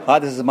Hi,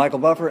 this is Michael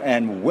Buffer,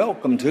 and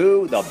welcome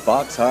to the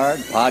Box Hard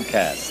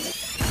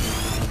Podcast.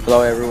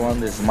 Hello, everyone.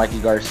 This is Mikey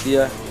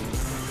Garcia.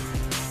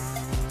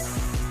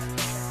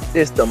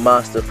 This the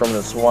monster from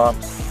the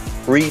swamps,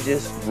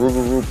 Regis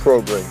Rougarou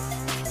Prograis.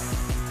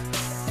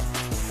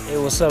 Hey,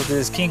 what's up? This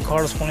is King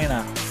Carlos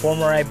Molina,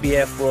 former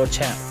IBF world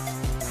champ.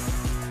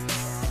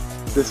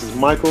 This is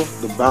Michael,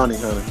 the Bounty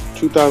Hunter,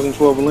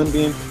 2012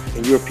 Olympian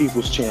and your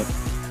people's champ.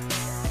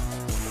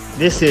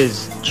 This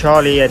is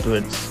Charlie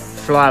Edwards,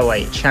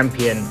 flyweight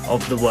champion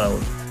of the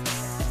world.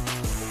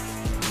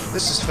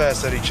 This is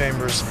Fast Eddie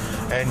Chambers,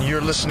 and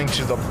you're listening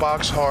to the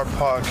Box Hard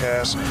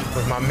Podcast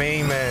with my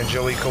main man,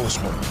 Joey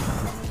Coastman.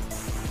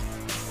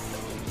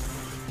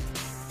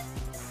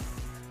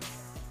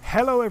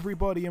 Hello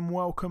everybody and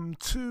welcome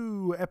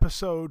to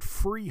episode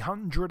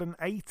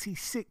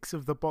 386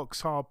 of the Box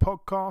Hard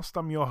Podcast.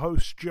 I'm your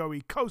host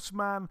Joey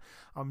Coastman.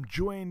 I'm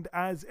joined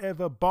as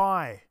ever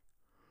by,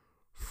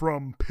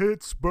 from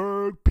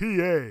Pittsburgh,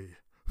 PA,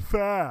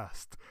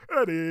 Fast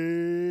Eddie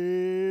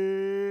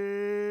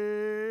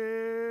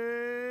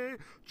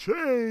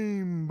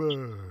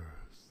Chambers.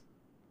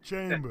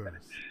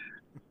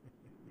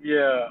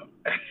 Yeah.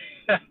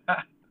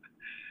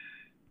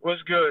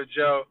 What's good,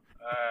 Joe?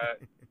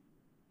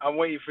 I'm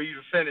waiting for you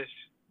to finish.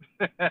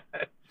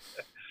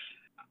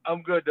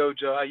 I'm good though,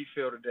 Joe. How you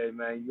feel today,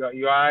 man? You all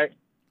right?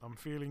 I'm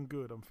feeling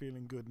good.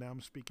 Now I'm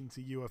speaking to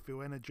you. I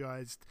feel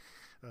energized.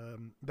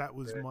 That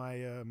was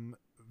my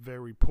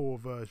very poor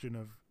version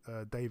of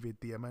David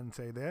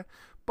Diamante there.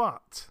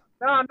 But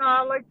No,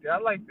 I liked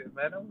it,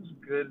 man. That was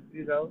good,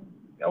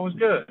 That was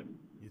good.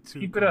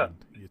 Keep it up.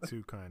 You're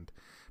too kind.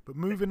 But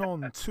moving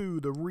on to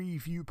the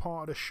review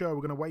part of the show,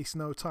 we're going to waste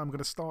no time. We're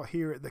going to start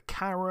here at the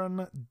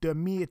Karen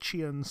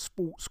Demirchian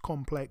Sports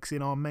Complex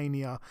in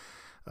Armenia.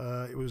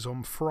 It was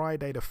on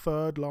Friday the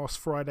 3rd, last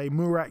Friday.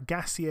 Murat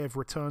Gassiev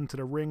returned to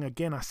the ring.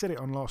 Again, I said it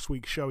on last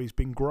week's show, he's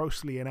been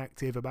grossly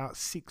inactive, about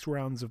 6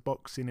 rounds of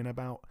boxing in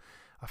about,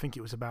 I think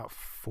it was about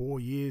 4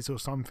 years or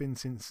something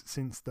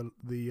since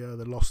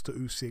the loss to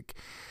Usyk.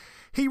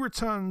 He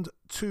returned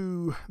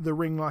to the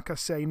ring, like I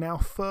say, now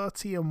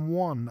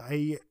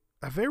 30-1,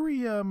 a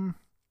very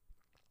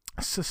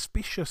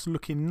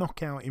suspicious-looking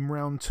knockout in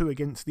round 2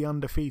 against the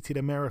undefeated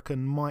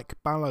American Mike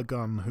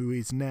Balagun, who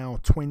is now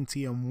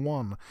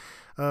 20-1.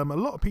 A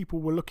lot of people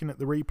were looking at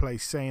the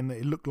replay saying that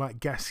it looked like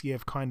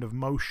Gassiev kind of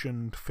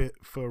motioned for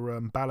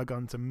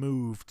Balagun to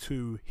move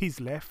to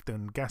his left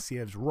and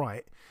Gassiev's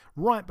right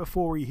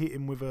before he hit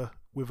him with a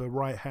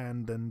right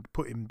hand and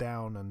put him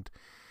down. And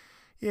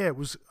yeah, it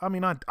was. I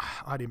mean, I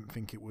didn't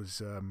think it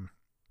was. I'm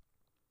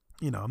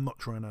not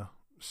trying to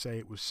say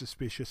it was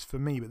suspicious for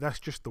me, but that's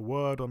just the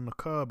word on the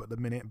curb at the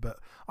minute. But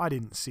I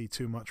didn't see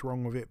too much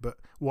wrong with it, but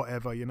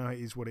whatever, it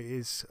is what it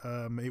is.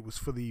 It was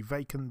for the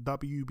vacant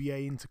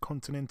WBA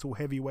Intercontinental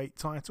Heavyweight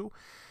title.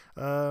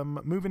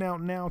 Moving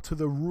out now to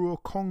the Ruhr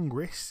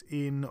Congress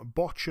in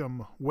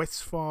Bochum,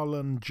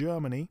 Westfalen,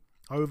 Germany.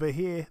 Over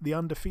here, the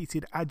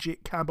undefeated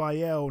Ajit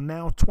Kabayel,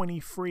 now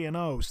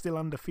 23-0, still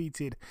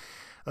undefeated.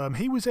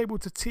 He was able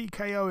to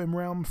TKO in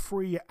round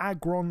 3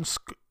 Agron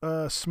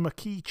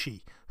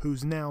Smakici,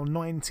 who's now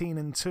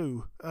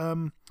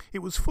 19-2.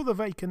 It was for the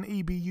vacant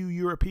EBU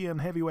European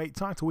Heavyweight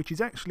title, which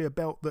is actually a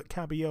belt that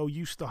Kabayel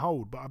used to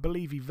hold, but I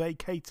believe he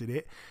vacated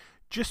it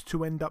just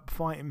to end up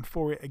fighting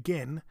for it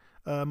again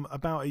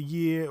about a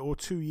year or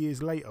 2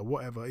 years later,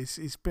 whatever.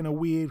 It's been a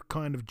weird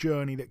kind of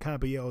journey that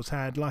Kabayel's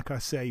had. Like I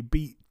say,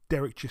 beat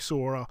Derek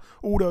Chisora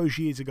all those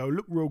years ago,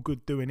 looked real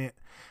good doing it,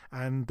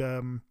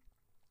 and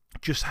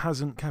just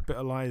hasn't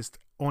capitalized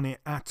on it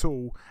at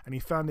all, and he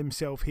found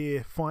himself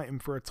here fighting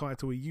for a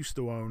title he used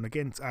to own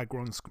against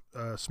Agron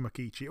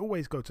Smakici.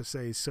 Always got to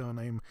say his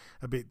surname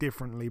a bit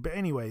differently, but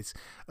anyways,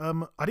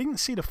 I didn't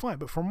see the fight,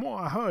 but from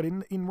what I heard,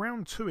 in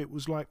round 2 it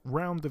was like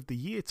round of the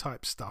year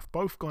type stuff.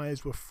 Both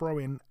guys were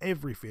throwing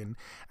everything,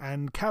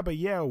 and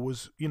Kabayel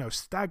was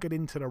staggered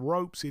into the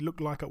ropes. He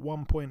looked like at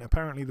one point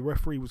apparently the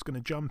referee was going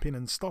to jump in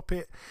and stop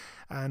it,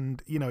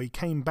 and he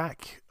came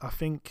back, I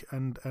think,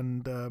 and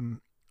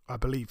I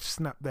believe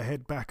snapped the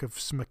head back of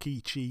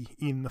Smakici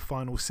in the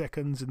final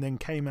seconds, and then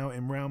came out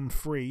in round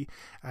 3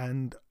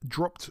 and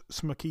dropped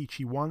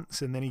Smakici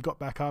once, and then he got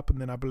back up,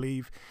 and then I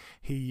believe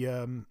he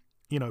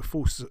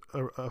forced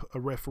a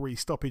referee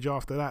stoppage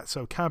after that.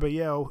 So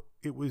Kabayel,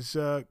 it was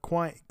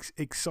quite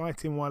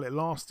exciting while it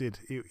lasted,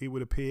 it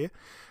would appear,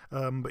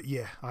 but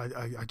yeah,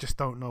 I just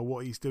don't know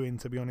what he's doing,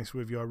 to be honest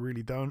with you. I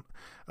really don't.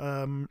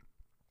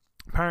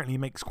 Apparently he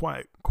makes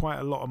quite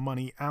a lot of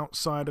money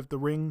outside of the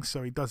ring,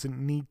 so he doesn't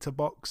need to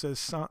box as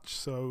such,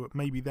 so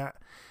maybe that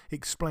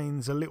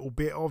explains a little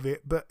bit of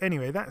it. But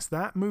anyway, that's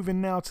that.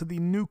 Moving now to the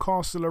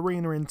Newcastle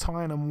Arena in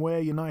Tyneham Wear,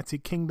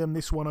 United Kingdom.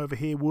 This one over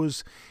here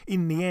was,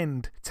 in the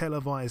end,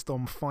 televised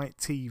on Fight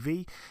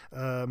TV.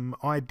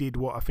 I did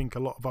what I think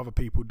a lot of other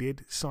people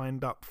did,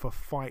 signed up for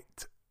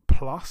Fight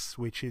Plus,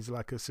 which is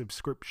like a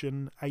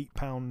subscription,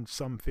 £8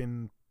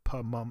 something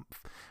per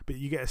month, but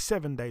you get a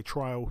 7-day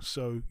trial,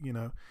 so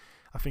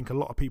I think a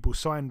lot of people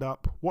signed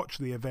up,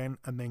 watched the event,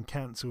 and then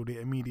cancelled it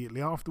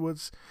immediately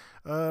afterwards.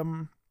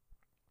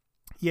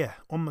 yeah,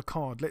 on the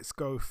card, let's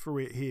go through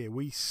it here.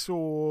 We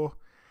saw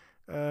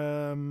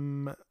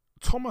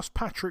Thomas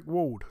Patrick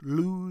Ward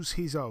lose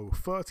his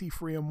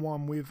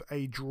 33-1 with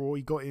a draw.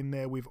 He got in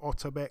there with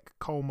Otabek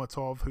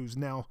Kolmatov, who's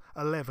now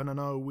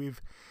 11-0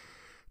 with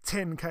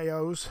 10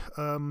 KOs.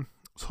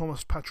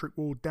 Thomas Patrick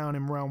Ward down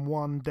in round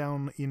 1,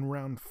 down in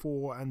round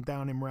 4, and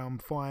down in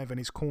round 5, and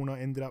his corner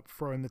ended up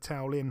throwing the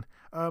towel in.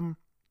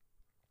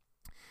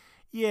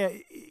 Yeah,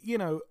 you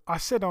know, I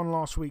said on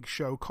last week's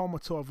show,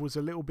 Kolmatov was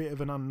a little bit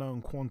of an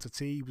unknown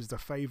quantity. He was the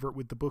favourite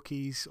with the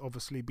bookies,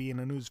 obviously being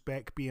an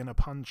Uzbek, being a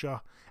puncher.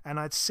 And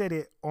I'd said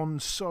it on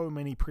so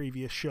many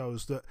previous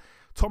shows that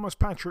Thomas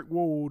Patrick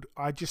Ward,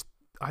 I just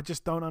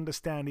don't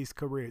understand his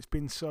career. It's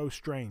been so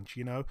strange,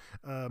 you know.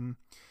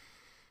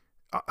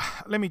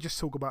 Let me just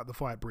talk about the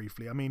fight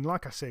briefly. I mean,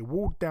 like I say,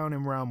 Ward down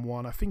in round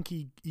 1. I think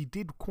he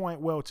did quite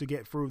well to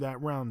get through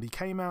that round. He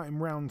came out in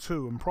round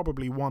 2 and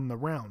probably won the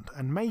round,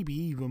 and maybe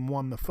even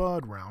won the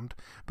 3rd round.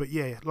 But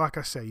yeah, like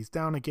I say, he's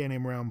down again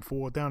in round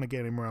 4, down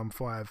again in round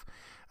 5.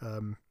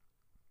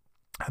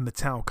 And the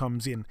towel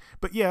comes in.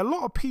 But yeah, a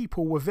lot of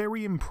people were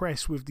very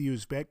impressed with the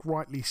Uzbek,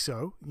 rightly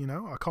so. You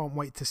know, I can't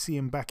wait to see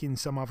him back in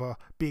some other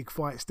big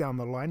fights down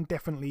the line.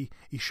 Definitely,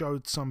 he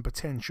showed some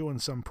potential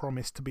and some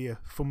promise to be a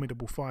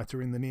formidable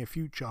fighter in the near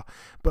future.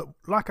 But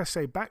like I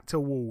say, back to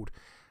Ward,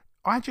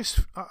 I just,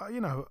 you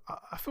know,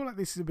 I feel like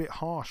this is a bit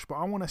harsh, but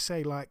I want to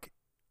say, like,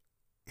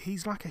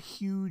 he's like a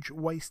huge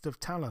waste of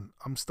talent,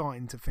 I'm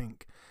starting to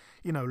think.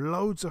 You know,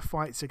 loads of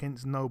fights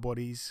against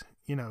nobodies,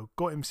 you know,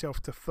 got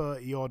himself to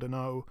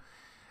 30-odd-0.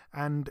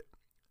 And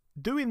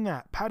doing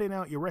that, padding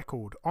out your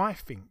record, I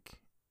think,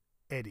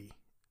 Eddie,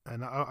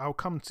 and I'll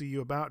come to you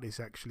about this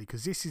actually,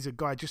 because this is a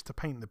guy, just to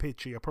paint the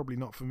picture, you're probably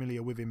not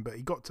familiar with him, but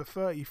he got to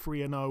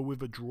 33-0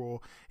 with a draw.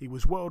 He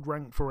was world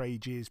ranked for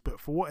ages, but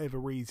for whatever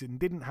reason,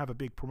 didn't have a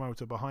big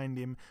promoter behind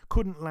him,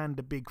 couldn't land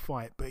a big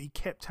fight, but he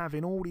kept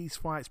having all these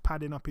fights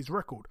padding up his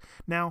record.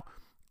 Now,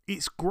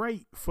 it's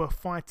great for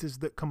fighters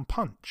that can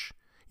punch.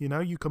 You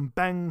know, you can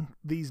bang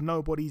these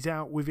nobodies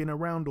out within a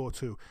round or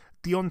two.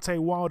 Deontay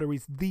Wilder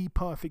is the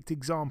perfect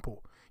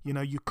example. You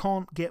know, you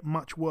can't get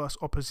much worse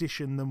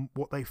opposition than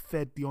what they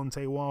fed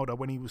Deontay Wilder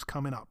when he was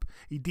coming up.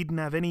 He didn't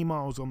have any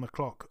miles on the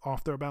clock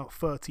after about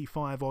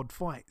 35-odd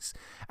fights.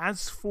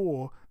 As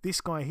for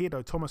this guy here,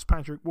 though, Thomas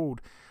Patrick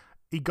Ward,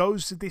 he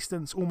goes the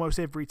distance almost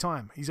every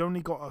time. He's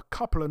only got a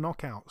couple of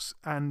knockouts,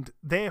 and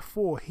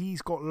therefore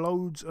he's got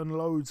loads and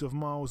loads of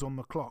miles on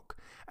the clock.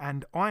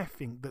 And I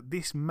think that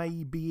this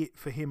may be it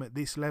for him at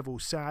this level,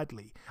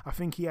 sadly. I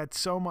think he had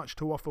so much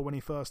to offer when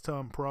he first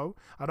turned pro.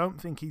 I don't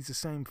think he's the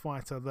same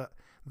fighter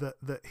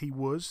that he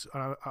was.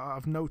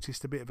 I've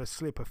noticed a bit of a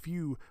slip a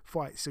few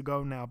fights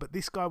ago now, but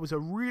this guy was a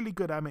really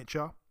good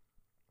amateur.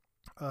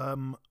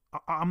 I'm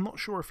not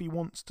sure if he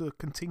wants to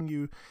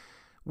continue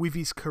with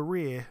his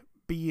career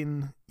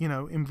being, you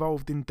know,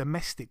 involved in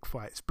domestic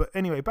fights. But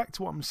anyway, back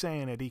to what I'm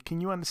saying, Eddie.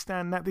 Can you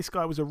understand that this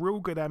guy was a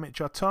real good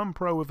amateur, turned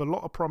pro with a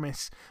lot of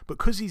promise, but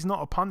because he's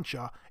not a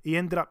puncher, he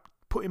ended up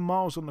putting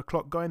miles on the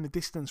clock, going the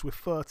distance with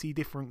 30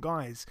 different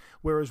guys,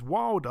 whereas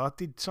Wilder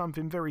did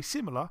something very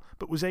similar,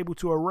 but was able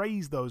to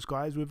erase those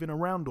guys within a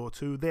round or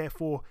two.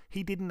 Therefore,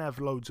 he didn't have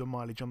loads of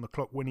mileage on the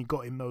clock when he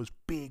got in those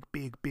big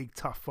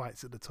tough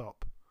fights at the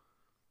top.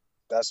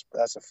 That's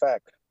a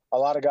fact. A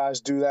lot of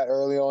guys do that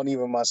early on,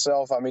 even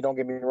myself. I mean, don't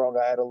get me wrong,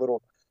 I had a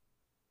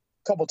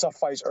couple tough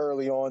fights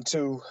early on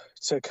too,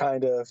 to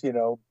kind of, you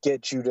know,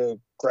 get you to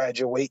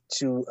graduate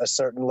to a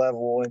certain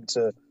level and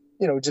to,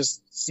 you know,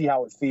 just see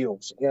how it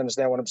feels. You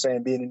understand what I'm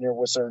saying? Being in there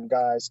with certain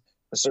guys,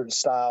 with certain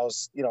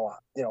styles, you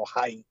know,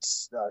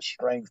 heights,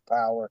 strength,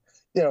 power,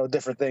 you know,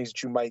 different things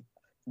that you might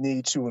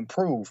need to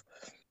improve.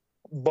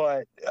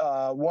 But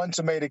one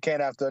tomato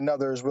can after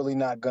another is really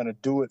not going to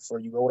do it for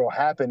you. What will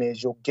happen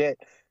is you'll get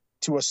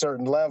to a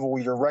certain level,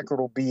 your record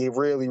will be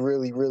really,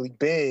 really, really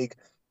big,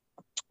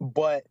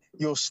 but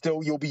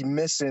you'll be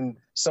missing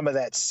some of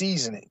that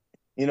seasoning.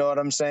 You know what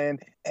I'm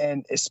saying?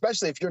 And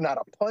especially if you're not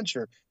a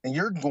puncher and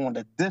you're going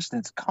the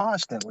distance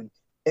constantly,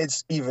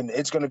 it's going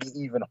to be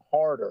even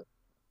harder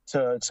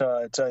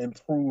to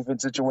improve in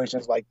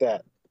situations like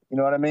that. You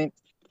know what I mean?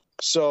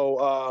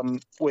 So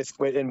with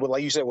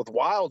like you said, with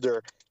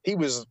Wilder, he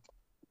was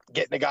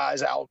getting the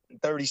guys out in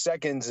 30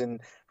 seconds, and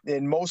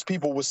most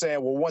people were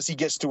saying, well, once he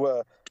gets to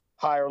a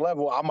higher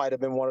level, I might have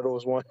been one of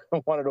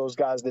those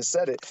guys that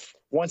said it.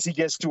 Once he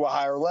gets to a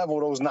higher level,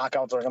 those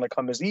knockouts are going to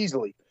come as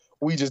easily.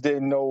 We just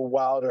didn't know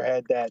Wilder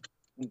had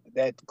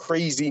that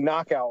crazy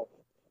knockout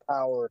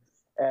power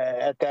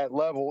at that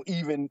level.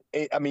 Even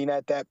at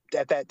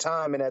that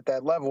time and at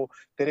that level,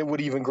 that it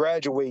would even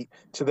graduate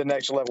to the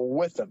next level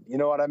with him. You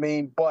know what I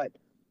mean? But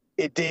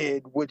it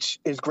did, which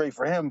is great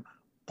for him.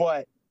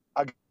 But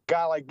a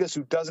guy like this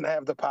who doesn't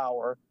have the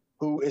power,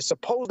 who is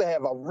supposed to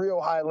have a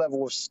real high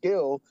level of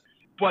skill,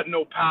 but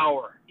no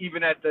power,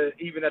 even at the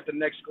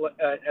next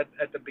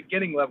at the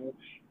beginning level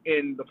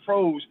in the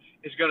pros,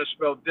 is going to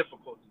spell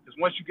difficulty. Because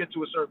once you get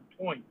to a certain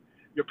point,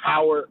 your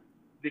power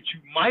that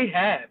you might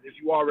have, if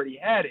you already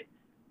had it,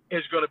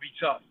 is going to be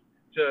tough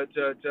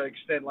to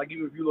extend. Like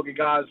even if you look at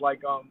guys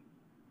like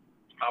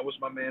what's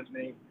my man's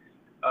name?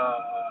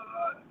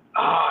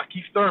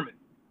 Keith Thurman.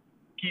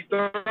 Keith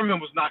Thurman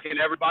was knocking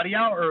everybody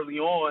out early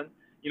on,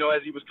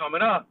 as he was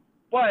coming up.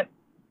 But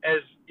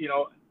as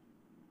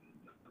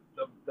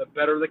the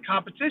better the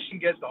competition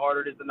gets, the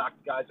harder it is to knock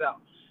the guys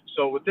out.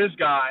 So with this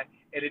guy,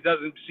 and it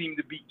doesn't seem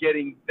to be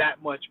getting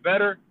that much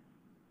better,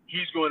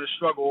 he's going to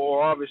struggle,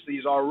 or obviously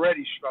he's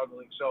already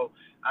struggling. So,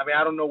 I mean,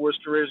 I don't know where his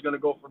career is going to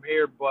go from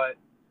here, but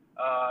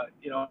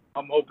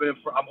I'm hoping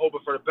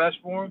for the best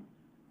for him.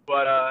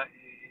 But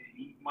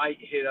he might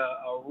hit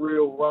a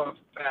real rough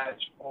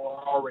patch,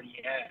 or already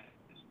has,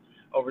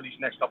 over these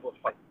next couple of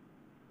fights.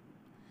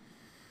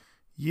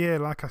 Yeah,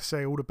 like I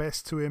say, all the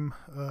best to him.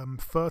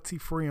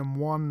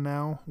 33-1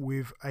 now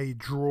with a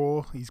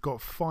draw. He's got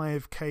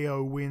 5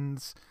 KO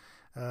wins.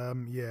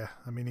 Yeah,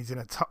 I mean, he's in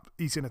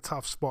a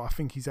tough spot. I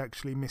think he's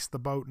actually missed the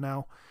boat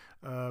now.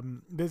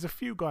 There's a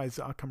few guys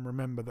that I can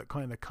remember that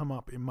kind of come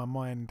up in my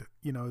mind,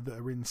 that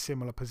are in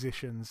similar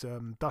positions.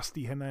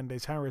 Dusty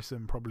Hernandez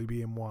Harrison probably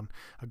being one,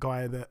 a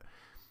guy that,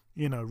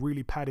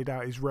 really padded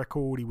out his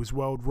record. He was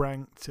world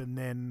ranked, and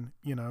then,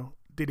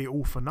 did it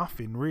all for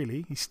nothing,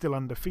 really. He's still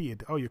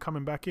undefeated. Oh, you're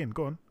coming back in.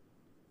 Go on.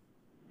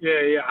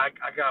 Yeah, I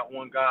got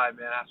one guy,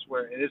 man, I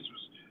swear. And this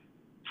was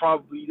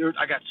probably,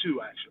 I got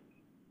two, actually.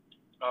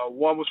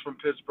 One was from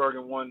Pittsburgh,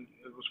 and one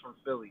was from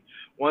Philly.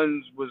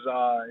 One was,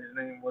 his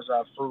name was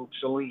Farouk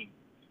Salim.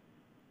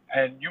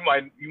 And you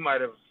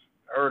might have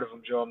heard of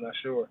him, Joe, I'm not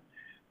sure.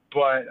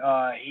 But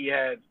he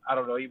had, I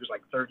don't know, he was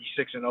like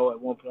 36-0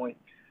 at one point.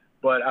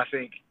 But I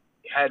think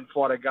he hadn't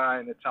fought a guy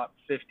in the top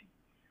 50.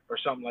 Or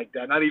something like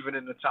that, not even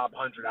in the top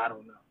 100, I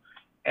don't know.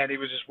 And he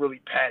was just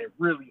really padded,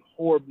 really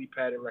horribly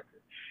padded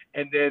record.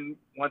 And then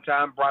one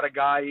time brought a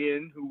guy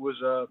in who was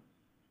a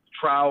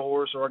trial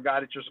horse, or a guy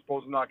that you're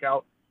supposed to knock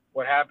out.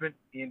 What happened?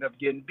 He ended up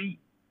getting beat.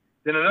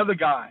 Then another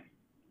guy,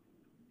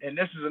 and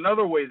this is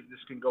another way that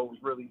this can go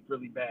really,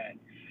 really bad,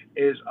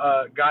 is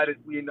a guy that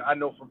I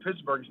know from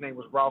Pittsburgh. His name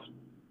was Ralph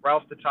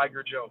the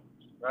Tiger Jones,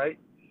 right?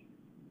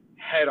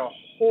 Had a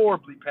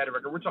horribly padded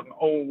record. We're talking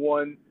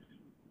 0-1,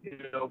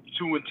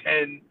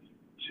 2-10.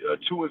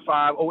 2-5,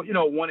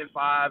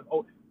 1-5.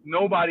 Oh,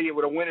 nobody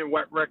with a winning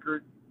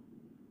record.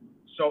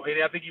 So,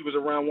 and I think he was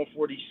around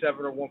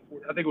 147 or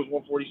 140. I think it was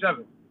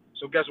 147.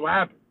 So, guess what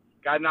happened?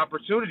 Got an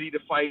opportunity to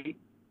fight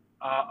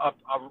up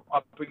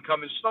and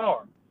coming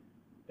star.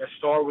 That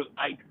star was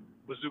Ike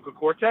Bazooka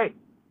Cortez.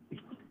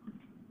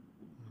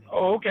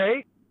 Oh,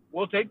 okay,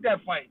 we'll take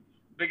that fight.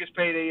 Biggest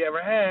payday he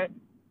ever had,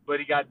 but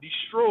he got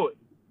destroyed,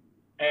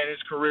 and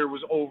his career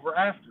was over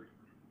after.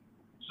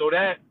 So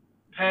that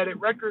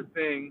padded record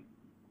thing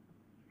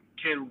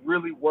can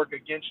really work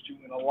against you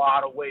in a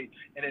lot of ways.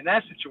 And in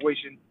that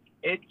situation,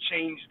 it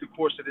changed the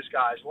course of this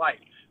guy's life.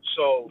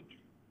 So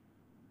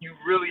you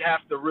really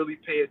have to really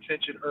pay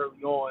attention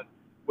early on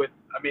with,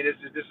 I mean, this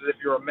is if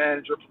you're a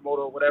manager,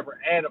 promoter, or whatever,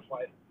 and a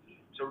fighter,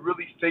 to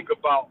really think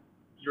about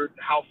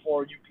how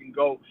far you can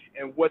go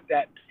and what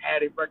that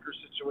padded record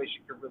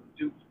situation can really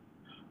do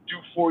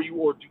for you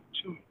or do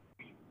to you.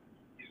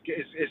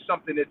 It's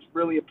something that's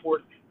really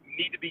important. You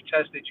need to be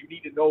tested. You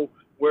need to know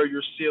where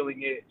your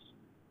ceiling is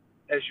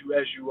as you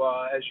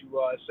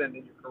ascend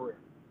in your career.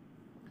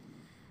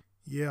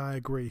 Yeah, I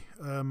agree.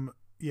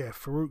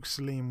 Farouk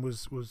Salim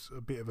was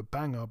a bit of a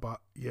banger, but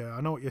yeah, I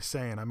know what you're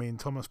saying. I mean,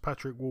 Thomas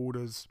Patrick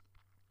Walders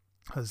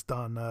has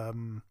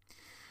done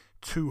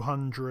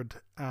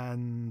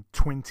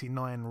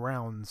 229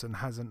 rounds and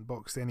hasn't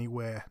boxed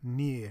anywhere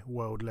near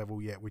world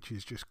level yet, which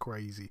is just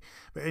crazy.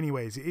 But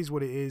anyways, it is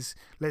what it is.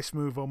 Let's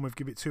move on. We've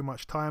given it too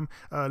much time.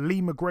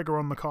 Lee McGregor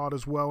on the card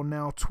as well,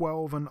 now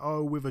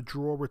 12-0 with a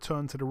draw,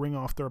 returned to the ring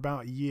after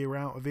about a year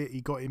out of it.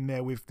 He got in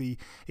there with the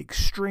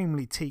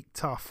extremely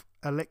tough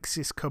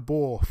Alexis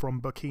Kabor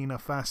from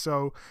Burkina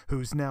Faso,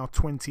 who's now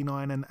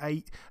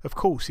 29-8. Of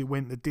course, it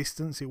went the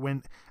distance. It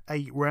went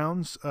 8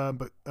 rounds,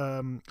 but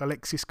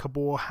Alexis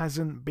Kabor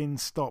hasn't been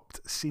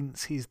stopped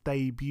since his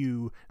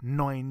debut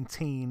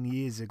 19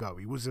 years ago.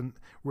 He wasn't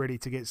ready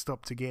to get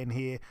stopped again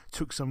here.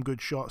 Took some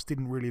good shots.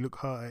 Didn't really look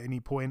hurt at any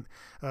point.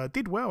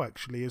 Did well,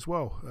 actually, as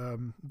well.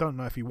 Don't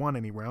know if he won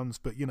any rounds,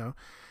 but,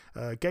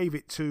 gave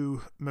it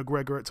to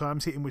McGregor at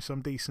times, hit him with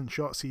some decent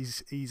shots.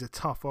 He's a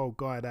tough old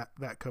guy,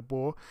 that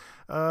Kabor.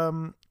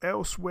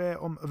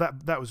 Elsewhere on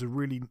that was a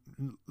really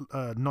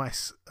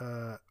nice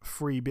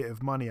free bit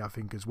of money, I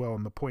think, as well,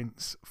 on the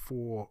points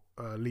for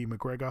Lee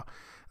McGregor.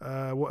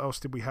 What else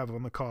did we have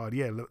on the card?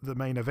 Yeah, the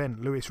main event.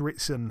 Lewis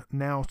Ritson,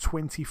 now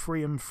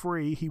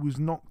 23-3. He was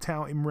knocked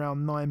out in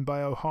round 9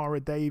 by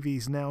O'Hara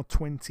Davies, now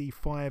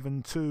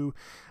 25-2.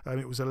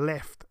 It was a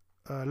left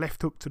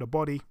hook to the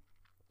body.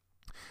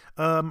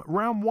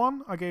 Round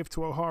 1 I gave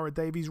to O'Hara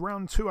Davies.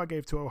 Round 2 I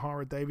gave to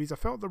O'Hara Davies. I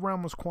felt the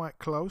round was quite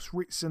close.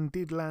 Ritson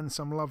did land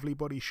some lovely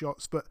body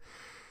shots, but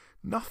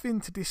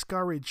nothing to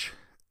discourage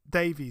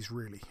Davies,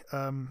 really.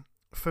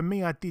 For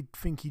me, I did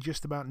think he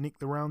just about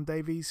nicked the round,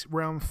 Davies.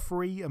 Round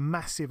 3, a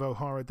massive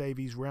Ohara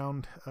Davies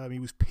round. He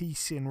was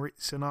piecing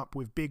Ritson up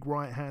with big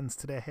right hands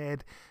to the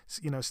head,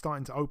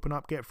 starting to open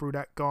up, get through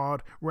that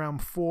guard.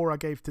 Round 4, I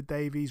gave to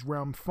Davies.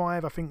 Round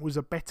 5, I think, was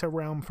a better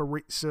round for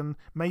Ritson,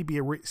 maybe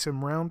a Ritson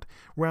round.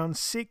 Round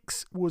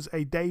 6 was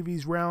a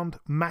Davies round,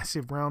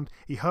 massive round.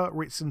 He hurt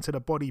Ritson to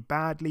the body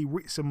badly.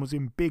 Ritson was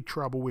in big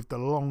trouble with the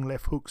long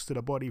left hooks to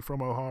the body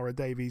from Ohara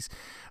Davies,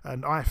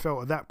 and I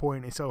felt at that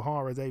point it's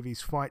Ohara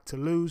Davies' fight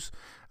to lose.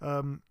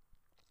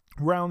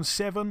 Round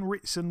 7,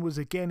 Ritson was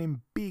again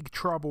in big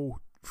trouble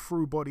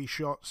through body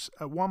shots.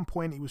 At one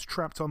point he was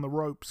trapped on the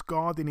ropes,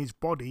 guarding his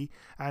body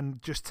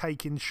and just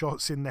taking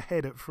shots in the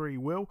head at free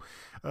will.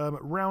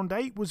 Round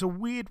 8 was a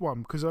weird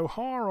one because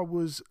Ohara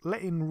was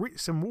letting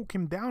Ritson walk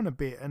him down a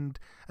bit and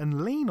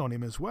lean on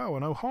him as well,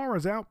 and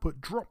O'Hara's output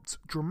dropped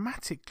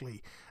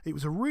dramatically. It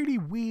was a really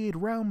weird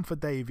round for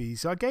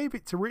Davies. I gave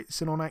it to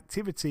Ritson on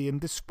activity, and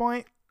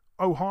despite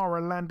O'Hara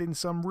landing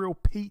some real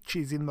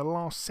peaches in the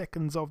last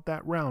seconds of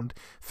that round,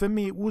 for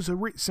me it was a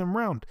Ritson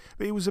round,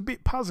 but it was a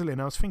bit puzzling.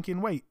 I was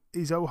thinking, wait,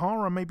 is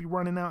O'Hara maybe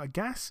running out of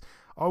gas?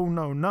 Oh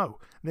no.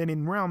 Then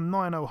in round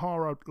 9,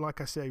 O'Hara, like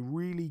I say,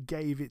 really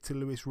gave it to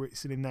Lewis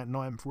Ritson in that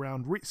 9th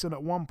round. Ritson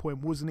at one point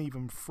wasn't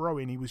even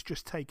throwing, he was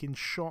just taking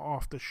shot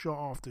after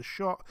shot after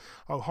shot.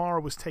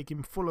 O'Hara was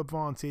taking full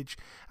advantage,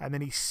 and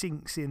then he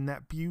sinks in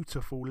that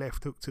beautiful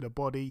left hook to the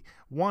body,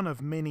 one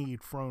of many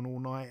he'd thrown all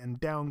night, and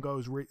down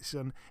goes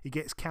Ritson. He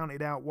gets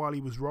counted out while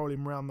he was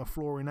rolling around the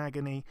floor in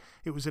agony.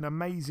 It was an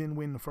amazing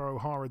win for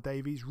Ohara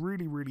Davies.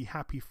 Really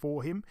happy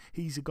for him.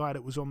 He's a guy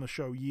that was on the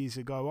show years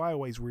ago. I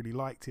always really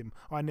liked him.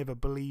 I never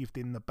believed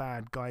in the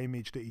bad guy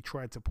image that he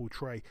tried to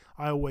portray.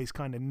 I always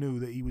kind of knew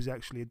that he was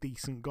actually a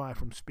decent guy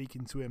from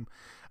speaking to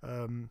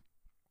him.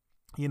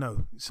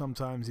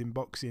 Sometimes in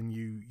boxing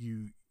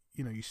you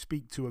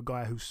speak to a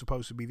guy who's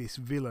supposed to be this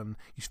villain,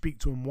 you speak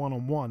to him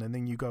one-on-one, and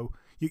then you go,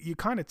 you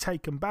kind of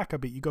take him back a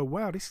bit. You go,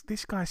 wow,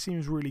 this guy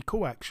seems really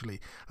cool, actually.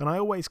 And I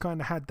always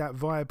kind of had that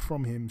vibe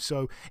from him.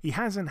 So he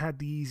hasn't had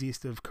the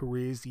easiest of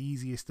careers, the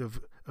easiest of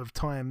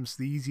times,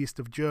 the easiest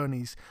of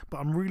journeys, but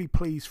I'm really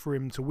pleased for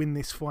him to win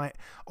this fight.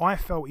 I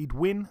felt he'd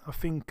win. I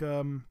think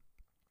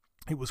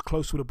it was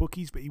close with the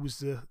bookies, but he was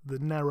the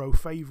narrow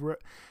favourite,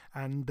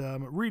 and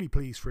really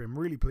pleased for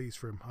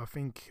him. I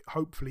think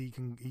hopefully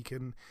he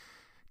can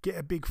get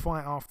a big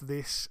fight after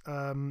this.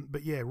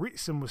 But yeah,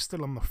 Ritson was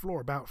still on the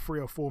floor about 3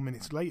 or 4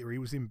 minutes later. He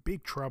was in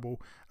big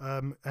trouble.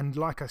 And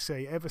like I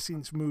say, ever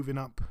since moving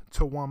up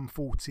to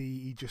 140,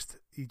 he just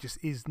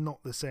is not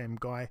the same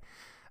guy.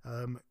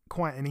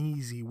 Quite an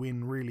easy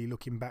win, really,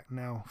 looking back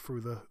now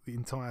through the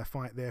entire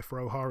fight there for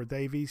Ohara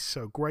Davies.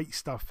 So great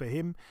stuff for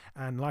him,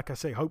 and like I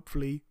say,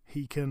 hopefully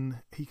he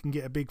can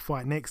get a big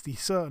fight next. He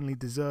certainly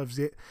deserves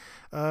it.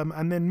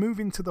 And then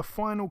moving to the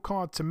final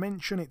card to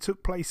mention, it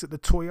took place at the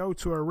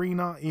Toyota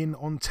Arena in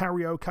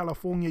Ontario,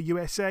 California,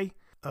 USA.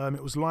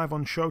 It was live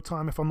on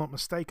Showtime, if I'm not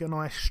mistaken.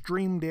 I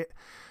streamed it.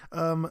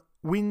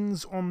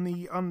 Wins on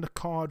the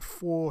undercard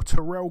for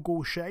Terrell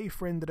Gausha,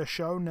 friend of the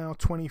show, now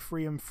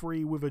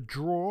 23-3 with a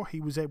draw. He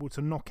was able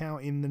to knock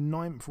out in the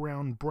 9th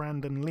round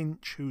Brandon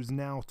Lynch, who's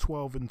now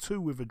 12-2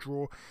 with a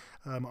draw.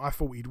 I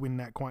thought he'd win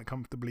that quite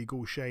comfortably,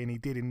 Gausha, and he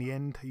did in the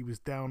end. He was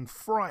down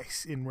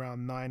thrice in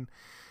round 9.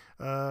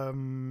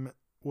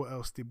 What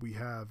else did we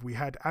have? We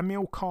had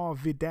Amilcar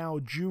Vidal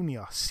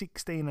Jr.,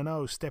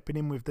 16-0, stepping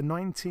in with the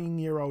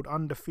 19-year-old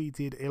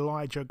undefeated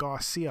Elijah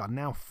Garcia,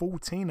 now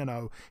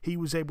 14-0. He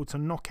was able to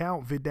knock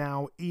out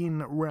Vidal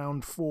in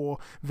round 4.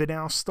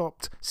 Vidal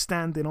stopped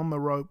standing on the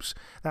ropes.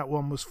 That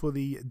one was for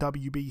the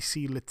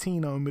WBC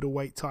Latino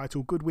middleweight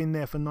title. Good win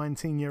there for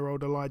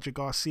 19-year-old Elijah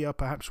Garcia,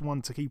 perhaps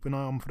one to keep an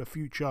eye on for the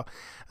future.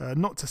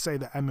 Not to say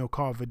that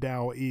Amilcar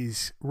Vidal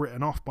is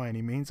written off by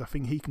any means. I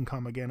think he can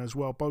come again as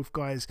well. Both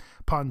guys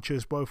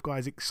punchers, both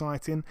guys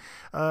exciting.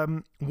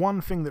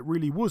 One thing that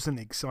really wasn't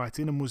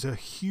exciting and was a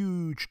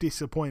huge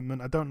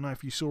disappointment, I don't know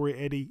if you saw it,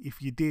 Eddie. If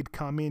you did,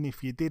 come in.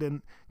 If you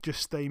didn't,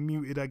 just stay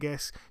muted, I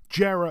guess.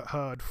 Jarrett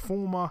Hurd,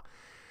 former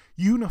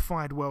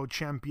unified world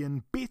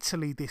champion,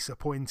 bitterly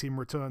disappointing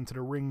return to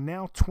the ring,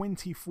 now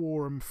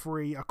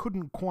 24-3. I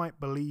couldn't quite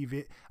believe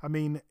it. I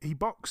mean, he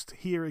boxed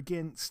here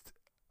against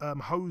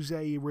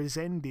Jose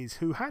Resendez,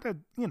 who had a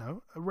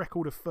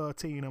record of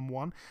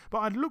 13-1, but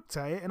I'd looked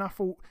at it and I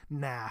thought,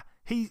 nah,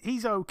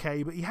 he's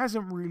okay, but he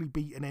hasn't really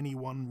beaten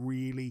anyone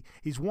really.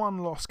 His one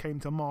loss came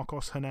to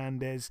Marcos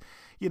Hernandez.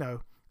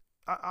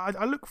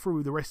 I look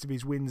through the rest of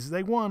his wins,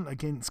 they weren't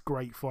against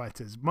great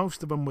fighters.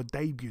 Most of them were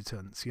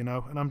debutants,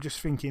 and I'm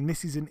just thinking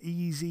this is an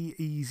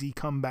easy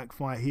comeback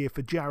fight here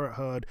for Jarrett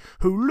Hurd,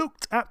 who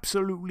looked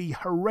absolutely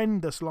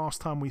horrendous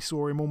last time we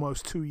saw him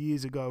almost 2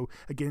 years ago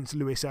against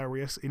Luis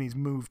Arias in his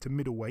move to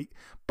middleweight.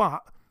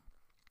 But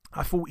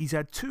I thought he's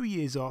had 2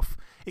 years off.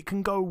 It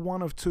can go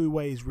one of two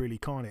ways really,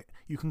 can't it?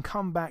 You can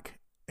come back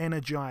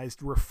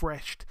energized,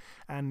 refreshed,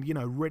 and, you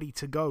know, ready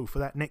to go for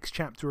that next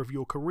chapter of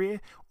your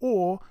career,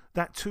 or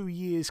that 2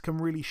 years can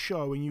really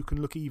show and you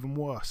can look even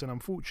worse. And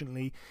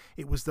unfortunately,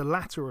 it was the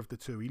latter of the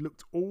two. He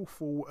looked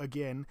awful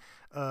again.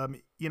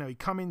 You know, he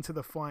come into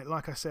the fight,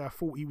 like I say, I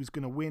thought he was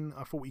going to win.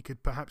 I thought he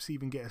could perhaps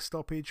even get a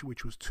stoppage,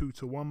 which was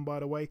 2-1, by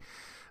the way.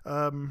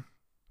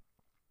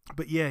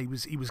 But yeah, he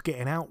was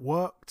getting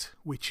outworked,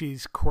 which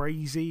is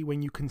crazy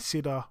when you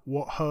consider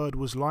what Hurd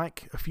was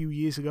like a few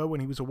years ago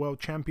when he was a world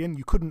champion.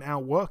 You couldn't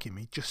outwork him.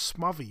 He'd just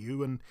smother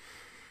you, and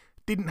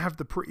didn't have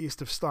the prettiest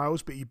of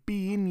styles, but he'd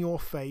be in your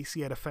face.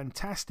 He had a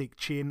fantastic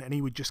chin, and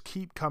he would just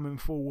keep coming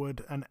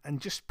forward and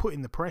just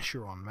putting the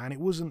pressure on, man. It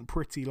wasn't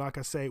pretty, like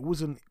I say. It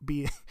wasn't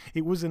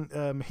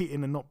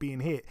hitting and not being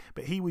hit,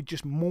 but he would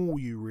just maul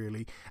you,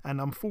 really. And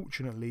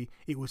unfortunately,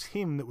 it was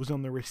him that was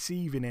on the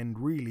receiving end,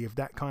 really, of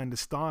that kind of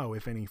style,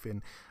 if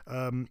anything.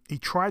 He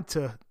tried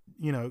to,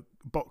 you know,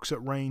 box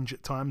at range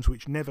at times,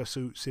 which never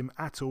suits him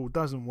at all,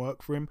 doesn't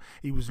work for him.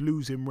 He was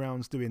losing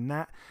rounds doing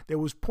that. There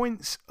was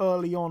points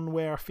early on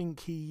where I think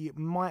he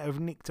might have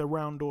nicked a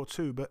round or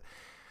two, but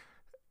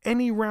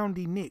any round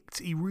he nicked,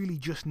 he really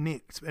just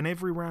nicked, and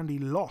every round he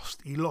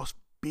lost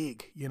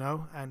big, you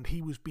know, and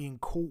he was being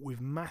caught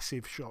with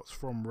massive shots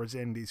from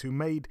Resendiz, who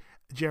made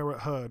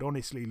Jarrett Hurd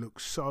honestly look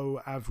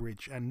so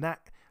average, and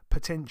that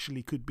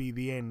potentially could be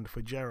the end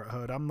for Jarrett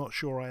Hurd. I'm not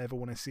sure I ever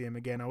want to see him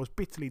again. I was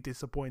bitterly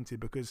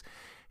disappointed because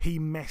he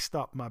messed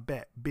up my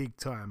bet big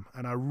time,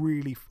 and I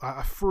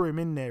threw him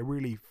in there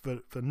really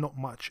for not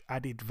much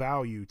added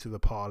value to the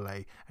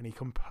parlay, and he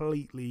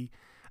completely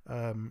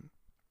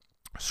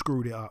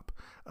screwed it up.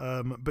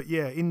 But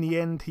yeah, in the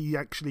end, he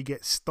actually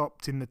gets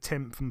stopped in the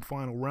 10th and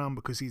final round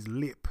because his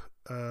lip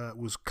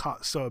was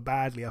cut so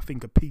badly. I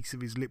think a piece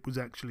of his lip was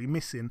actually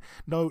missing.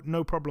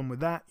 No problem with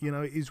that. You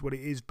know, it is what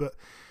it is. But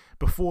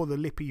before the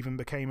lip even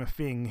became a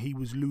thing, he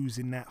was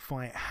losing that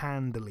fight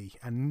handily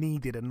and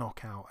needed a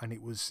knockout. And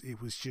it was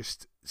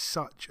just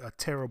such a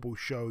terrible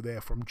show there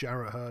from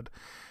Jarrett Hurd.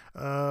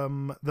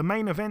 The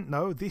main event,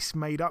 though, this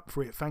made up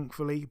for it,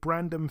 thankfully.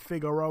 Brandon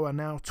Figueroa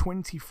now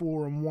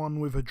 24-1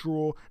 with a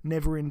draw,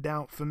 never in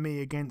doubt for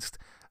me, against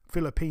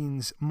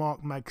Philippines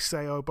Mark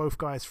Magsayo, both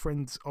guys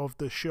friends of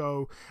the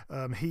show.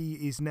 He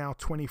is now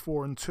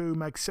 24-2.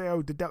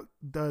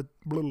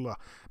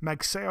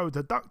 Magsayo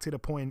deducted a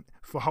point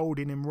for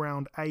holding in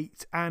round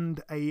 8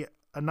 and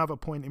another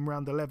point in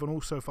round 11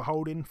 also for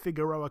holding.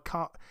 Figueroa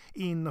cut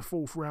in the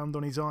 4th round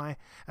on his eye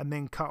and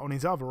then cut on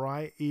his other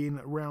eye in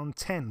round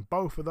 10.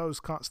 Both of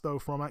those cuts, though,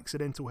 from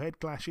accidental head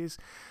clashes.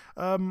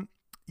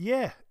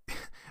 Yeah,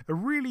 a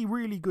really,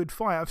 really good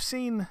fight. I've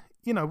seen,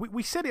 you know,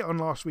 we said it on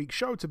last week's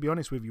show, to be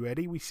honest with you,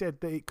 Eddie. We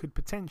said that it could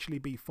potentially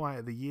be fight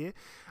of the year.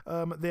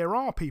 There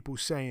are people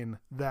saying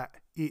that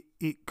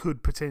it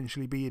could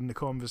potentially be in the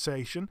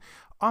conversation.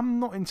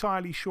 I'm not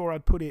entirely sure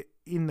I'd put it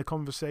in the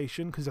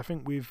conversation because I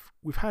think we've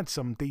had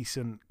some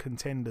decent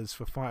contenders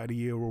for fight of the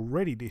year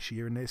already this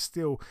year, and there's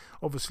still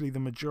obviously the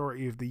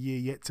majority of the year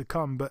yet to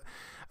come. But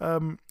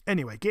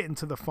anyway, getting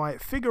to the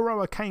fight,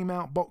 Figueroa came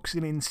out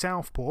boxing in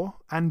southpaw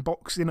and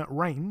boxing at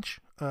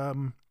range.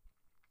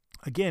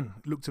 Again,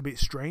 looked a bit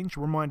strange,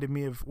 reminded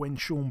me of when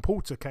Sean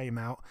Porter came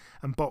out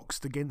and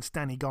boxed against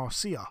Danny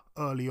Garcia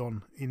early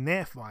on in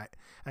their fight,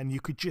 and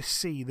you could just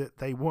see that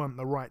they weren't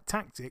the right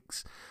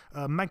tactics.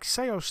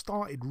 Magsayo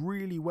started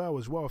really well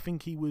as well. I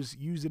think he was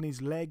using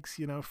his legs,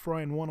 you know,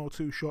 throwing 1 or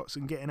 2 shots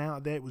and getting out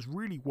of there. It was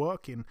really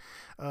working.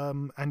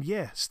 And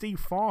yeah,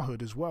 Steve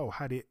Farhood as well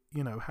had it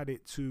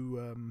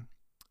to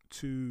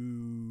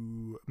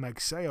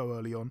Magsayo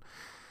early on.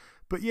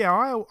 But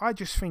yeah, I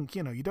just think,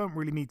 you know, you don't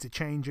really need to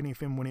change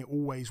anything when it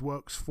always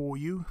works for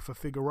you for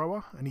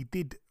Figueroa. And he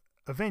did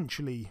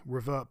eventually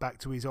revert back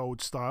to his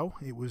old style.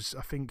 It was,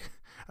 I think,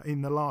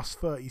 in the last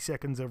 30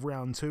 seconds of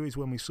round 2 is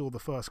when we saw the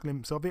first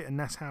glimpse of it. And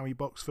that's how he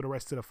boxed for the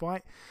rest of the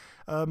fight.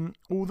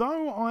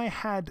 Although I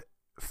had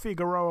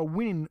Figueroa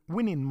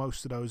winning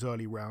most of those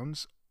early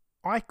rounds,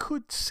 I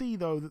could see,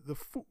 though, that the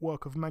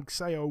footwork of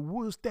Magsayo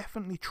was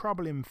definitely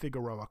troubling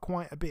Figueroa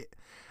quite a bit.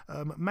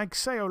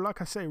 Magsayo,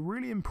 like I say,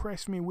 really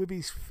impressed me with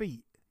his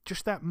feet.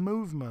 Just that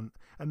movement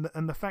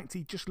and the fact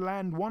he'd just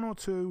land 1 or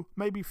 2,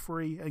 maybe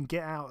 3, and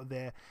get out of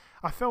there.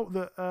 I felt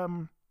that,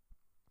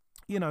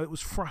 you know, it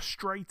was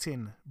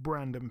frustrating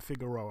Brandon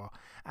Figueroa.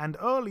 And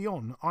early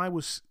on, I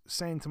was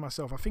saying to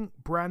myself, I think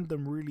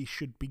Brandon really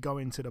should be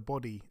going to the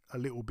body a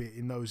little bit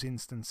in those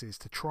instances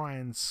to try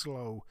and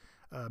slow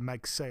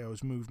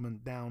Magsayo's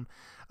movement down.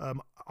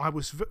 I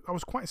was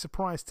quite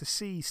surprised to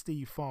see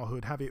Steve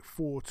Farhood have it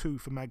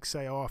 4-2 for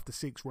Magsayo after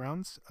 6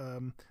 rounds.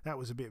 That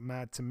was a bit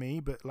mad to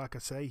me, but like I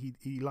say,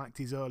 he liked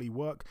his early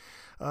work.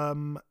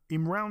 In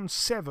round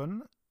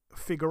 7,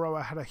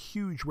 Figueroa had a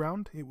huge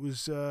round. It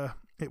was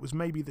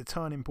maybe the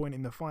turning point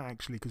in the fight,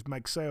 actually, because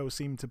Magsayo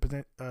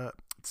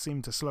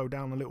seemed to slow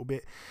down a little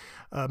bit.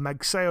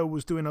 Magsayo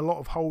was doing a lot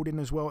of holding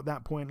as well at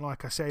that point.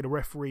 Like I say, the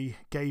referee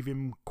gave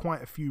him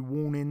quite a few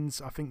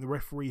warnings. I think the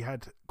referee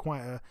had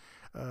quite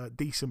a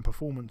decent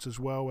performance as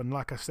well. And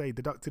like I say,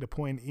 deducted a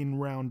point in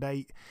round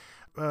 8.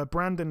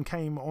 Brandon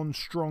came on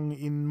strong,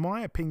 in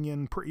my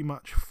opinion, pretty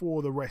much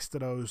for the rest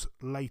of those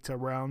later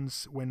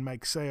rounds when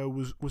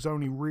Magsayo was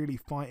only really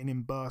fighting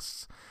in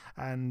bursts.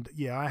 And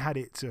yeah, I had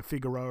it to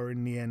Figueroa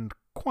in the end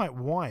quite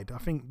wide. I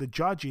think the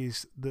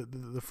judges, the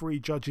 3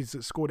 judges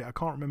that scored it, I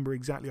can't remember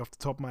exactly off the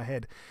top of my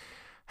head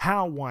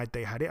how wide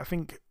they had it. I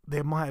think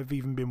there might have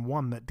even been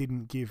one that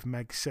didn't give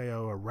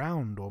Magsayo a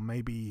round, or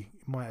maybe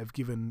might have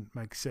given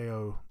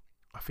Magsayo,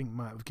 I think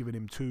might have given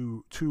him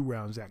two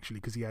rounds actually,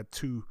 because he had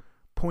 2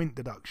 point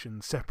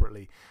deductions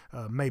separately.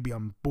 Maybe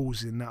I'm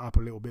ballsing that up a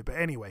little bit, but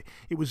anyway,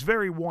 it was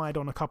very wide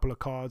on a couple of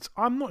cards.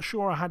 I'm not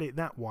sure I had it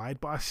that wide,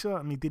 but I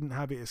certainly didn't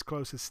have it as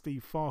close as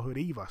Steve Farhood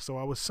either, so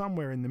I was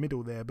somewhere in the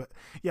middle there. But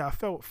yeah, I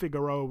felt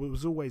Figueroa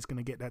was always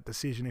going to get that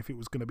decision if it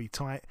was going to be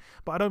tight,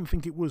 but I don't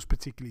think it was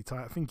particularly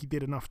tight. I think he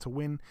did enough to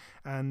win.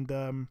 And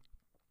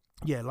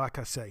yeah, like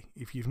I say,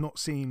 if you've not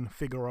seen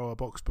Figueroa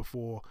box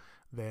before,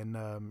 then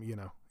you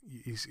know,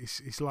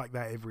 it's like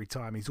that every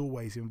time. He's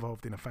always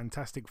involved in a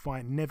fantastic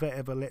fight, never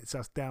ever lets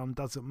us down,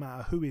 doesn't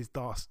matter who his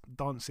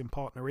dancing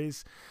partner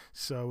is.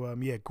 So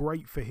yeah,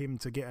 great for him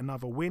to get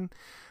another win.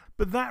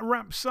 But that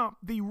wraps up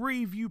the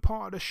review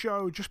part of the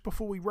show. Just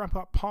before we wrap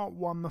up part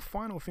 1, the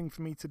final thing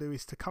for me to do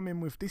is to come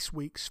in with this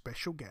week's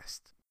special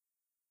guest.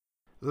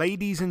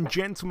 Ladies and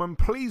gentlemen,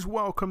 please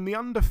welcome the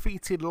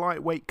undefeated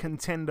lightweight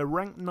contender,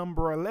 ranked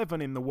number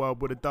 11 in the world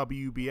with a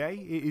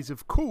WBA. It is,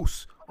 of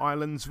course,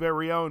 Ireland's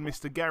very own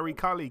Mr. Gary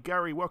Cully.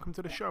 Gary, welcome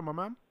to the show, my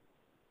man.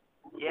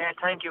 Yeah,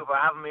 thank you for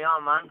having me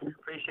on, man.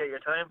 Appreciate your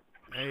time.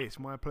 Hey, it's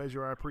my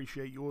pleasure. I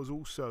appreciate yours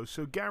also.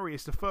 So, Gary,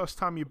 it's the first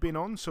time you've been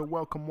on, so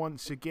welcome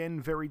once again.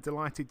 Very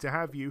delighted to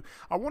have you.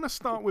 I want to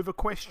start with a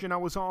question I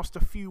was asked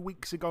a few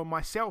weeks ago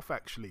myself,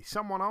 actually.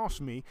 Someone asked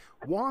me,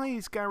 why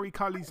is Gary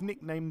Cully's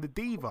nickname the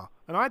Diva?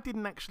 And I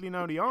didn't actually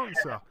know the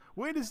answer.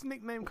 Where does the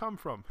nickname come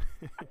from?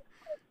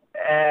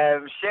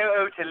 Shout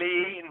out to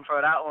Lee Eaton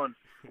for that one.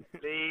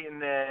 Lee Eaton,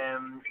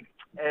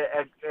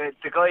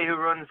 the guy who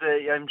runs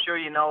I'm sure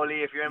you know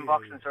Lee. If you're in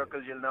boxing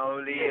circles, you'll know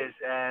who Lee is.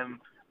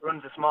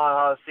 Runs a small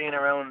hall scene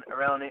around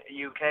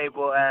UK,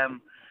 but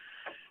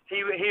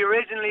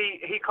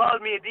he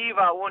called me a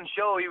diva at one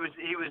show. He was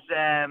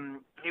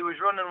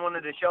running one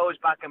of the shows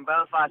back in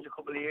Belfast a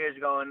couple of years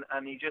ago,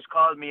 and he just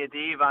called me a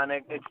diva, and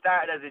it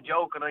started as a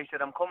joke, and I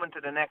said I'm coming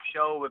to the next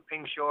show with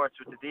pink shorts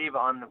with the diva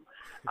on them,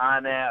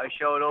 and I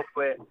showed up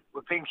with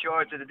pink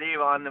shorts with the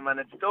diva on them, and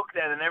it stuck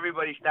then, and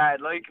everybody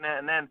started liking it,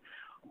 and then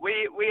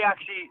we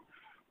actually.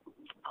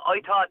 I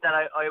thought that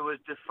I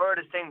was the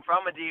furthest thing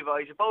from a diva.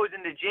 I suppose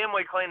in the gym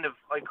I kind of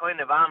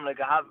am.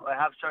 Like I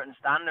have certain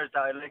standards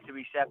that I like to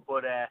be set.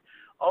 But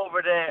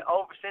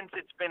since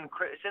I've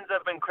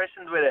been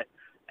christened with it,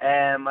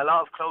 a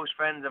lot of close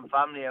friends and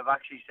family have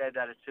actually said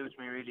that it suits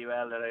me really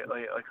well. That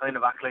I kind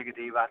of act like a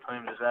diva at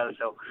times as well.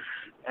 So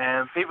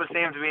people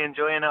seem to be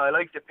enjoying it. I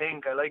like the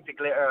pink. I like the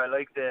glitter. I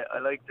like the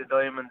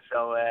diamonds.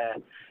 So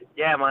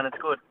yeah, man,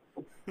 it's good.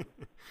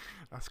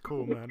 That's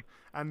cool, man.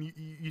 And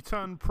you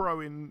turned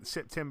pro in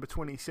September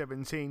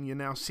 2017. You're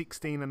now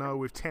 16-0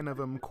 with 10 of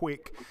them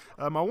quick.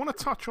 I want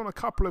to touch on a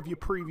couple of your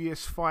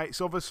previous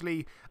fights.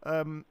 Obviously,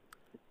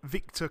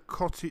 Victor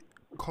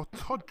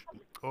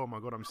oh my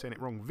God, I'm saying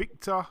it wrong.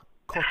 Victor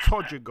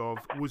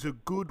Kotojigov was a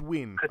good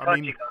win. I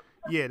mean,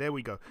 yeah, there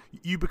we go.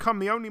 You become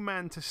the only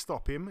man to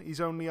stop him. His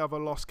only other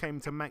loss came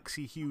to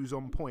Maxie Hughes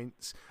on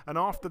points. And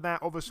after that,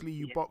 obviously,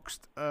 you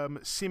boxed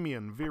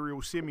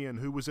Viral Simeon,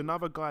 who was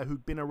another guy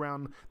who'd been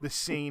around the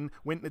scene,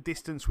 went the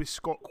distance with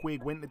Scott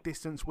Quigg, went the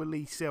distance with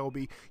Lee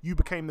Selby. You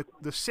became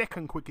the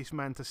second quickest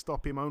man to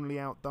stop him, only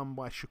outdone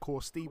by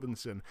Shakur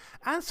Stevenson.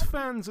 As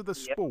fans of the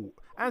sport,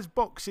 as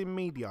boxing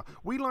media,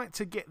 we like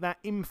to get that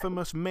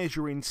infamous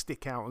measuring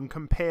stick out and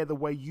compare the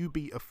way you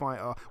beat a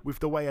fighter with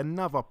the way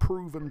another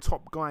proven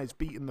top guy is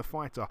beating the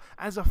fighter.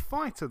 As a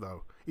fighter,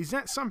 though, is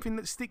that something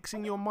that sticks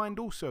in your mind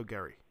also,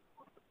 Gary?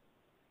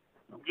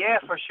 Yeah,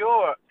 for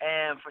sure.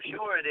 For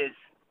sure it is.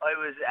 I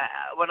was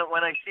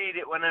when I see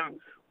it when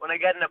I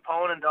get an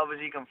opponent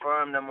obviously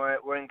confirmed and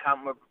we're in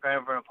camp, we're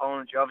preparing for an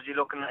opponent. You're obviously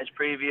looking at his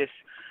previous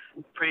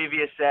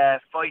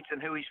fights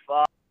and who he's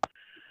fought,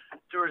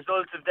 the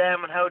results of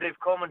them and how they've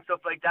come and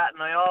stuff like that.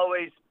 And I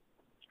always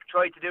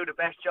try to do the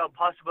best job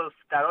possible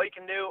that I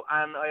can do,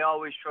 and I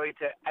always try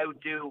to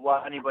outdo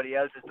what anybody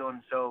else has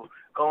done. So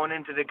going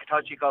into the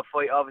Kotojigov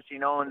fight, obviously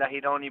knowing that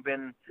he'd only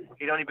been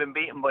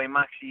beaten by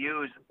Maxie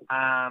Hughes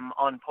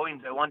on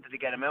points, I wanted to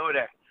get him out of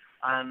there,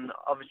 and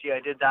obviously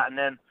I did that. And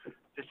then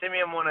the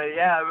Simeon one,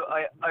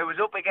 I was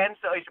up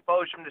against it, I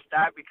suppose, from the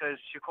start because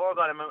Shakur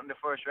got him out in the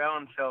first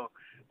round, so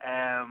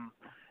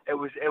it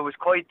was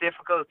quite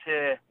difficult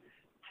to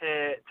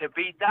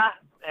beat that.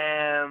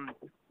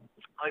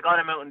 I got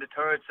him out in the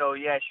third, so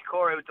yeah,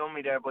 Shakur outdone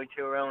me there by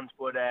 2 rounds.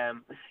 But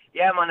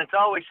yeah, man, it's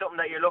always something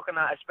that you're looking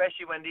at,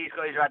 especially when these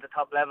guys are at the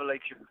top level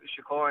like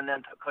Shakur and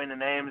then kind of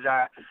names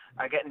are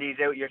getting these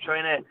out. You're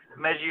trying to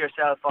measure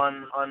yourself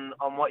on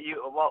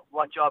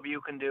what job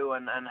you can do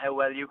and how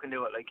well you can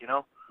do it, like, you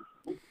know.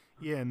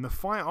 Yeah, and the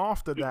fight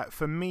after that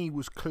for me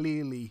was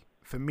clearly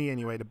for me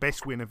anyway, the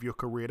best win of your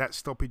career, that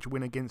stoppage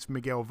win against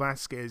Miguel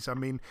Vasquez. I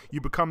mean,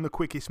 you become the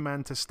quickest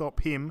man to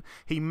stop him.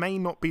 He may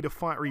not be the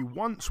fighter he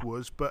once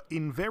was, but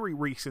in very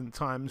recent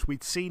times,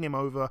 we'd seen him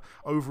over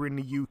in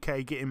the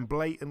UK getting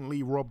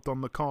blatantly robbed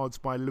on the cards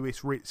by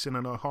Lewis Ritson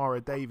and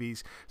O'Hara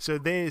Davies. So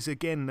there's,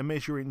 again, the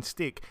measuring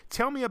stick.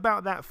 Tell me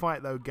about that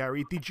fight, though,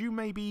 Gary. Did you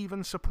maybe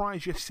even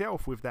surprise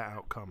yourself with that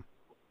outcome?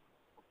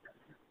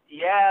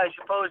 Yeah, I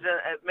suppose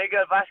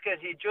Miguel Vasquez,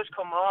 he'd just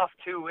come off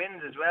 2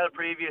 wins as well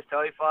previous to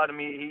I fought him.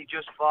 He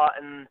just fought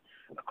in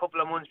a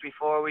couple of months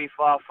before we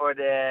fought for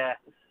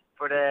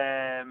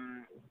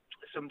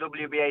some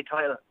WBA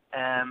title.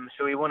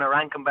 So he won a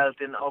ranking belt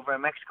over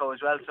in Mexico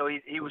as well. So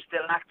he was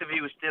still active,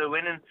 he was still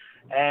winning.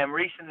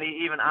 Recently,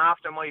 even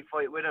after my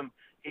fight with him,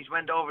 he's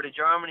went over to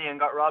Germany and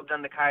got robbed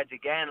on the cards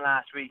again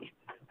last week.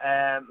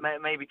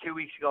 Maybe 2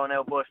 weeks ago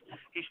now, but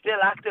he's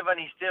still active and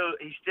he's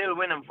still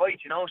winning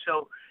fights, you know.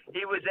 So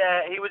he was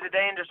a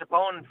dangerous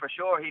opponent for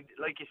sure.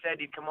 Like you said,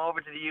 he'd come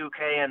over to the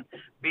UK and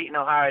beaten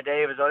O'Hara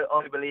Davies,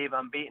 I believe,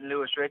 and beaten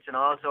Lewis Ritson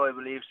also, I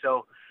believe.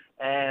 So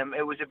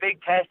it was a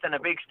big test and a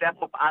big step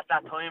up at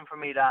that time for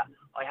me that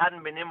I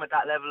hadn't been in with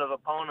that level of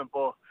opponent.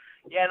 But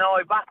yeah, no,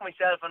 I back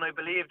myself and I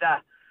believe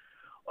that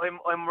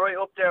I'm right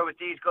up there with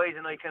these guys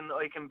and I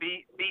can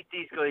beat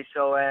these guys.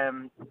 So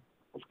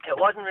it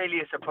wasn't really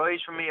a surprise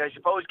for me. I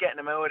suppose getting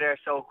them out of there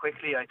so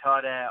quickly, I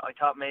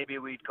thought maybe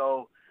we'd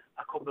go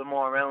a couple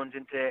more rounds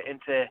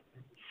into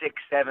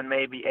 6, 7,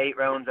 maybe 8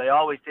 rounds. I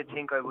always did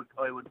think I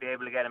would be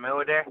able to get him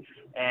out of there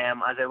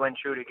as I went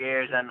through the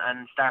gears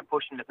and start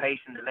pushing the pace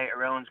in the later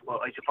rounds. But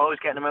I suppose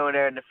getting him out of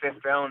there in the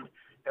 5th round,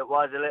 it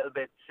was a little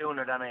bit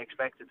sooner than I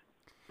expected.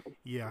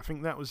 Yeah, I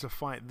think that was a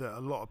fight that a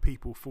lot of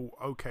people thought,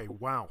 okay,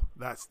 wow,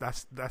 that's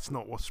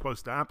not what's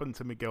supposed to happen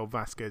to Miguel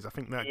Vasquez. I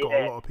think that got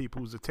a lot of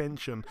people's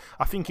attention.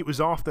 I think it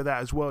was after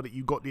that as well that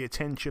you got the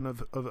attention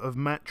of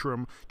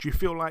Matchroom. Do you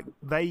feel like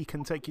they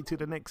can take you to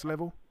the next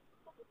level?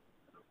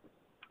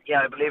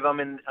 Yeah, I believe I'm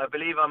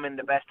in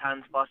the best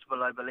hands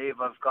possible. I believe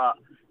I've got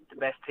the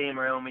best team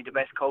around me, the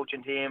best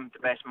coaching team, the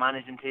best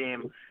managing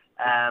team,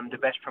 the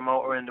best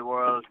promoter in the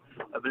world.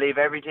 I believe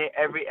every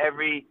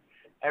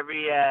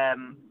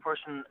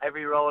person,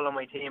 every role on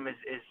my team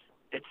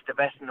it's the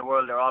best in the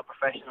world. They're all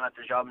professional at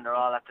their job and they're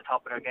all at the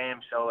top of their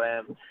game. So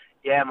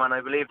yeah, man,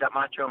 I believe that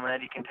Matchroom and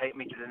Eddie can take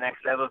me to the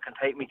next level, can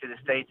take me to the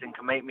States and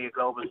can make me a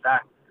global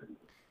star.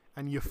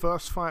 And your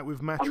first fight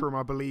with Matchroom,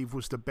 I believe,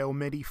 was the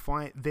Belmedi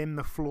fight, then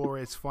the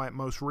Flores fight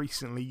most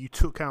recently. You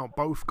took out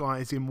both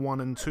guys in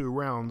 1 and 2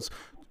 rounds.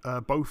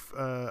 Both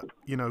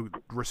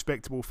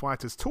respectable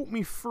fighters. Talk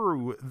me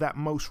through that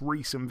most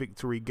recent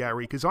victory,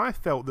 Gary, because I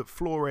felt that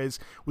Flores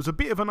was a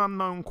bit of an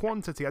unknown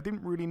quantity. I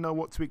didn't really know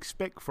what to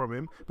expect from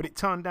him, but it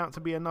turned out to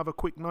be another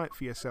quick night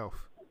for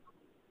yourself.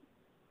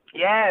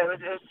 Yeah,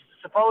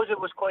 suppose it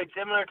was quite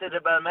similar to the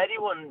Belmedi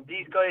one.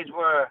 These guys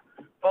were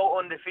both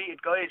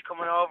undefeated guys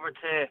coming over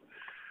to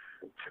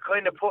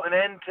kind of put an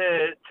end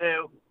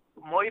to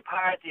my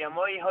party and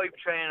my hype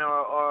train,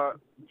 or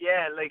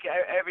like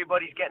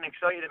everybody's getting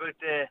excited about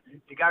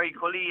the Gary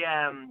Cully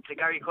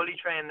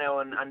train now,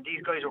 and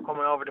these guys were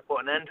coming over to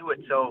put an end to it.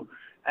 So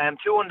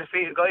 2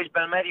 undefeated guys,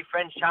 Belmedi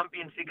French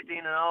champion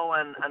 16-0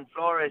 and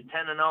Flores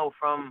 10-0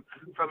 from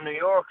New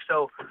York.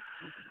 So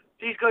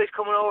these guys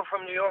coming over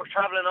from New York,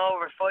 travelling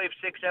over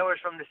 5-6 hours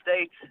from the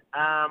States,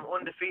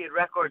 undefeated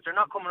records. They're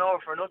not coming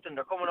over for nothing.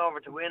 They're coming over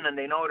to win, and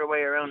they know their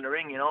way around the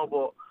ring, you know.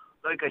 But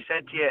like I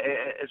said to you,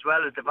 as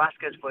well as the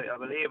Vasquez fight, I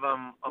believe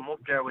I'm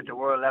up there with the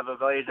world level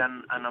guys,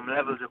 and I'm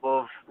levels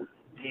above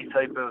these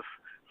type of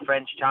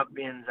French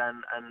champions,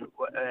 and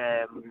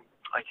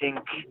I think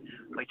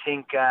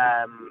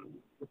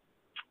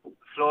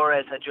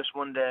Flores had just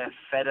won the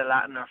FEDA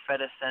Latin or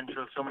FEDA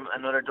Central,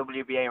 another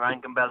WBA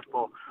ranking belt,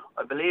 but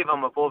I believe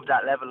I'm above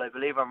that level. I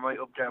believe I'm right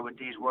up there with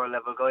these world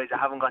level guys. I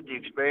haven't got the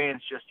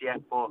experience just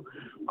yet, but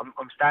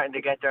I'm starting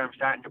to get there. I'm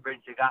starting to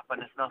bridge the gap,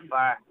 and it's not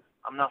far.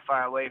 I'm not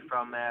far away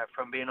from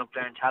being up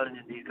there and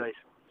challenging these guys.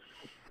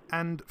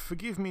 And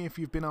forgive me if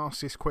you've been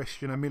asked this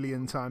question a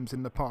million times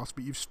in the past,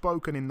 but you've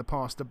spoken in the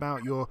past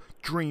about your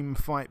dream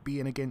fight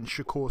being against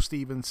Shakur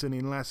Stevenson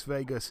in Las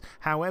Vegas.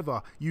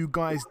 However, you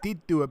guys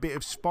did do a bit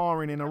of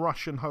sparring in a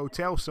Russian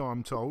hotel, so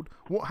I'm told.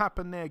 What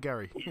happened there,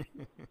 Gary?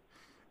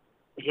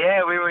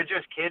 Yeah, we were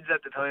just kids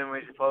at the time,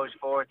 I suppose,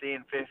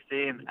 14,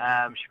 15.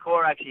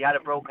 Shakur actually had a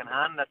broken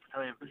hand at the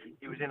time.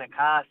 He was in a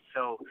cast,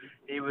 so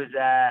he was.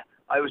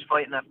 I was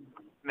fighting at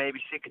maybe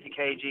 60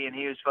 kg, and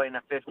he was fighting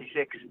at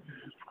 56.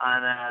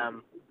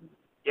 And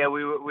yeah,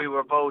 we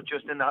were both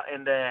just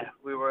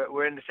we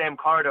were in the same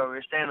corridor. We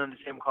were staying on the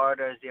same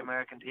corridor as the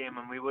American team,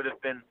 and we would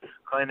have been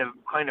kind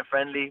of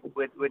friendly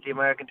with the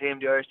American team,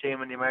 the Irish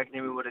team, and the American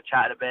team. We would have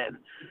chatted a bit.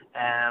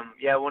 And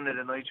yeah, one of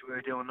the nights we were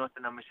doing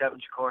nothing, and myself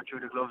and Shakur threw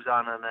the gloves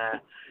on and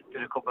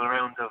did a couple of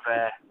rounds of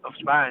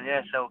sparring.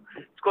 Yeah, so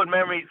it's good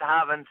memories to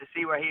have, and to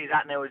see where he's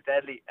at now is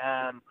deadly.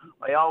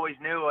 I always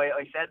knew.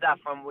 I said that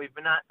we've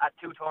been at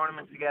 2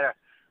 tournaments together.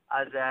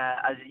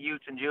 as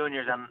youths and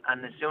juniors,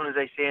 and as soon as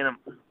I seen him,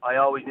 I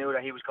always knew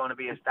that he was going to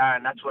be a star,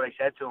 and that's what I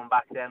said to him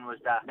back then, was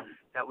that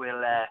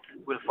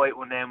we'll fight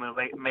one day and we'll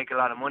make a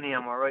lot of money,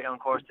 and we're right on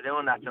course to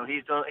doing that. So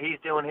he's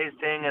doing his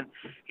thing, and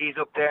he's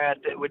up there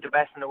with the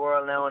best in the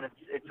world now, and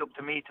it's up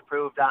to me to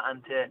prove that,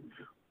 and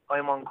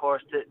I'm on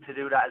course to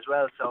do that as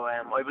well. So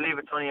I believe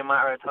it's only a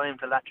matter of time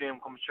till that dream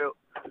comes true.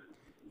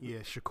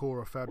 Yeah,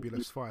 Shakur, a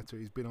fabulous fighter.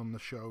 He's been on the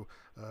show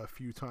a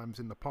few times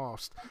in the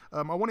past.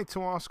 I wanted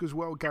to ask as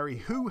well, Gary,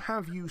 who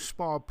have you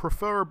sparred,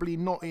 preferably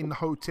not in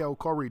hotel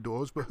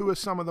corridors, but who are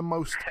some of the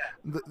most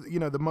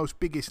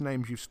biggest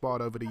names you've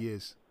sparred over the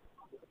years?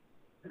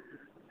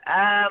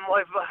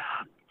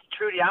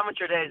 Through the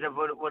amateur days, I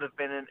would have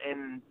been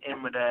in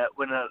with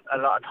a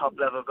lot of top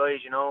level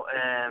guys, you know.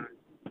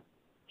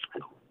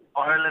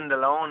 Ireland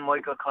alone,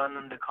 Michael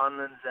Conlon, the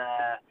Conlons,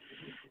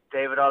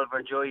 David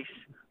Oliver Joyce.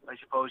 I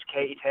suppose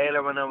Katie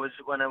Taylor when I was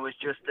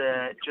just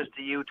a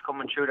youth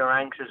coming through the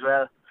ranks as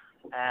well.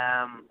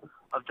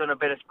 I've done a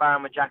bit of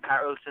sparring with Jack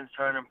Carroll since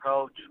turning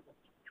pro,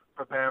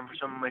 preparing for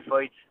some of my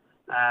fights.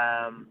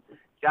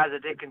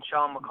 Jazza Dick and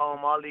Sean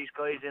McComb, all these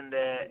guys in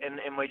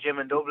my gym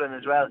in Dublin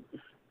as well.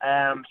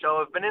 So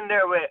I've been in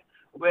there with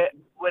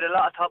a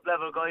lot of top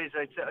level guys.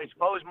 I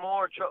suppose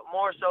more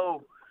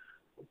so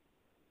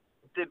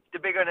the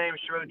bigger names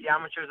throughout the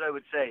amateurs, I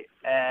would say.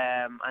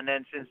 And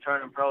then since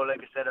turning pro, like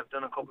I said, I've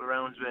done a couple of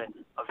rounds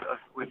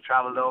we've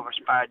travelled over,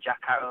 sparred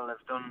Jack Carroll.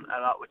 I've done a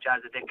lot with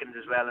Jazza Dickens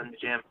as well in the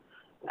gym.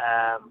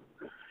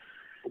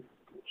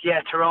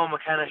 Tyrone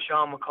McKenna,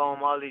 Sean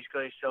McComb, all these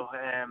guys. So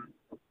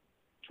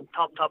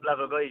top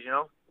level guys, you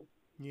know.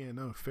 Yeah,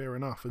 no, fair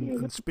enough.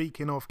 And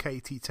speaking of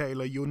Katie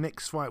Taylor, your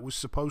next fight was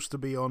supposed to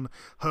be on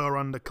her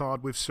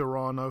undercard with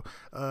Serrano.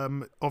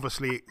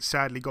 Obviously, it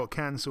sadly got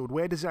cancelled.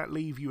 Where does that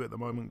leave you at the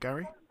moment,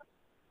 Gary?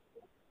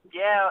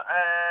 Yeah,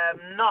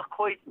 not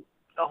quite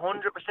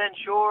 100%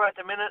 sure at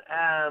the minute.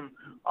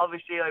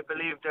 Obviously, I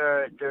believe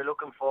they're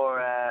looking for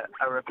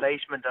a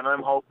replacement, and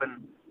I'm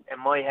hoping in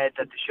my head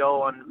that the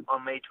show on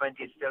May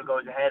 20th still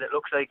goes ahead. It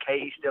looks like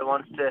Katie still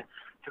wants to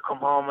come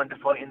home and to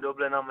fight in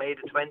Dublin on May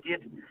the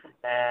 20th.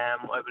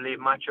 I believe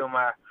Matchroom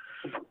are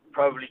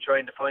probably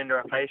trying to find a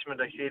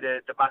replacement. I see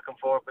the back and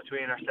forth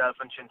between herself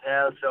and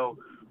Chantel, so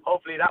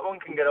hopefully that one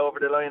can get over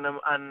the line,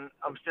 and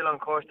I'm still on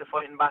course to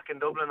fighting back in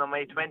Dublin on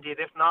May 20th.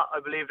 If not, I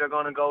believe they're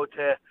going to go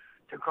to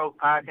Croke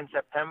Park in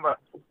September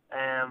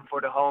for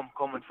the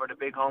homecoming, for the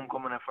big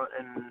homecoming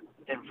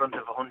in front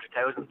of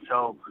 100,000.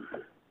 So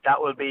that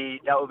will be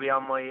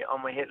on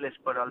my hit list,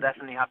 but I'll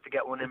definitely have to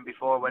get one in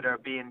before, whether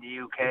it be in the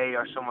UK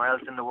or somewhere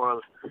else in the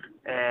world.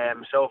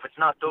 So if it's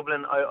not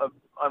Dublin,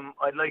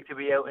 I'd like to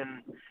be out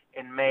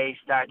in May,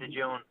 start of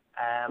June,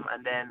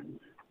 and then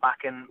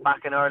back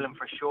in Ireland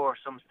for sure,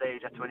 some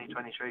stage at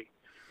 2023.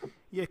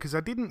 Yeah, because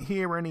I didn't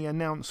hear any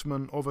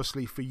announcement,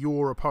 obviously, for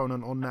your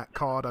opponent on that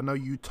card. I know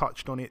you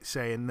touched on it,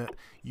 saying that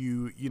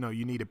you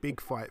need a big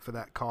fight for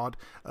that card.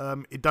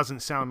 It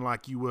doesn't sound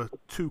like you were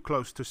too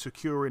close to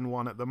securing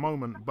one at the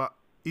moment, but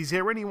is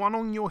there anyone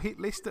on your hit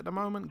list at the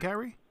moment,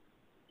 Gary,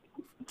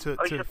 to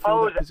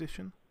fill that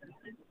position?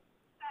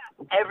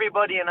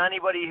 Everybody and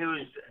anybody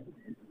who's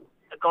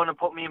going to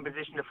put me in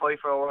position to fight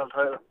for a world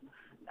title.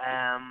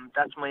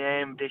 That's my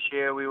aim this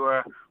year. We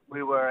were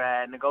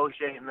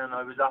negotiating, and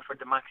I was offered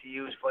the Maxi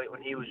Hughes fight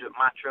when he was with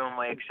Matchroom.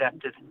 I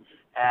accepted.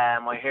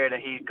 I hear that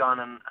he's gone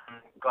and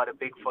got a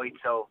big fight,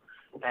 so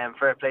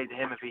fair play to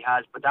him if he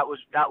has. But that was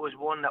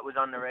one that was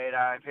on the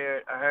radar.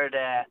 I heard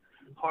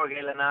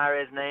Jorge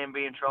Linares' name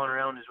being thrown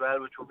around as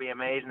well, which would be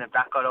amazing if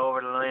that got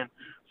over the line.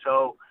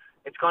 So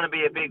it's going to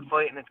be a big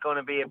fight, and it's going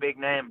to be a big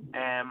name.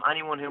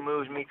 Anyone who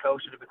moves me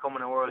closer to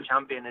becoming a world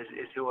champion is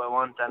who I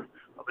want, and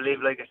I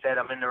believe, like I said,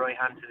 I'm in the right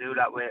hand to do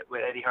that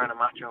with Eddie Hearn and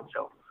Matchroom.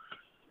 So.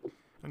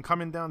 And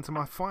coming down to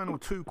my final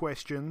two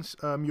questions,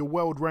 you're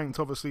world ranked,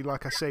 obviously,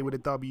 like I say, with the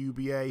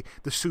WBA,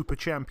 the super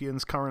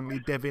champions currently,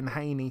 Devin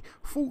Haney.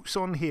 Thoughts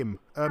on him?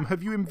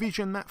 Have you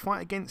envisioned that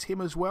fight against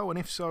him as well? And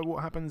if so,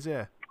 what happens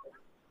there?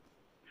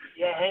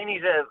 Yeah,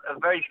 Haney's a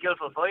very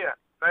skillful fighter.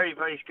 Very,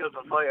 very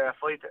skillful fighter. A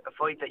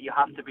fight that you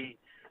have to be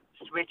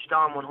switched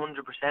on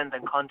 100%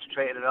 and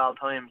concentrated at all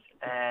times.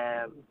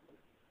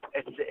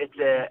 It's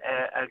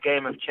a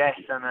game of chess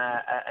and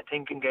a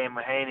thinking game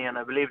with Haney, and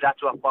I believe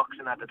that's what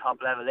boxing at the top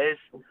level is.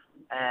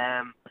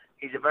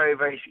 He's a very,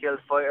 very skilled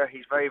fighter.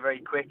 He's very, very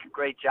quick,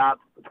 great jab.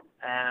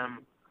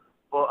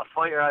 But a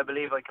fighter I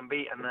believe I can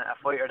beat, and a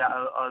fighter that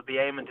I'll be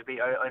aiming to beat.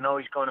 I know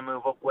he's going to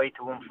move up weight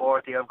to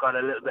 140. I've got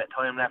a little bit of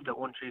time left at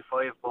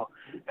 135, but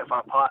if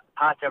our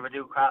paths ever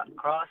do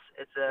cross,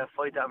 it's a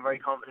fight that I'm very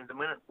confident in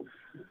winning.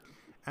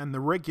 And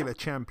the regular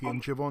champion,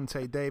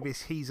 Gervonta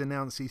Davis, he's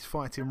announced he's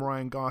fighting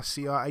Ryan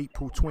Garcia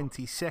April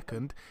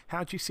 22nd.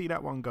 How do you see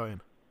that one going?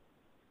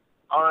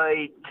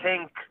 I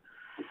think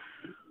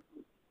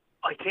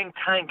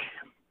Tank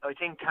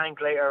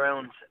later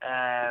rounds.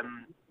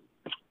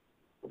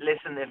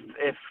 Listen,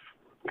 if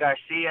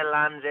Garcia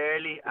lands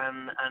early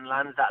and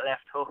lands that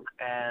left hook,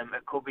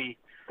 it could be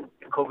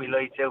it could be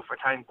lights out for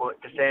Tank, but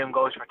the same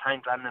goes for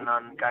Tank landing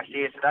on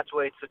Garcia. So that's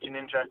why it's such an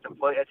interesting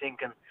fight, I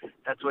think, and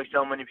that's why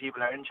so many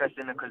people are interested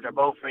in it, because they're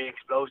both very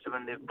explosive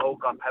and they've both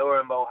got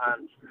power in both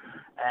hands.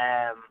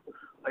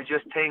 I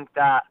just think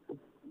that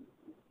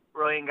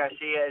Ryan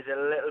Garcia is a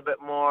little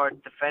bit more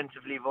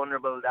defensively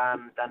vulnerable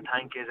than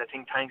Tank is. I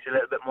think Tank's a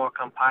little bit more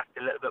compact,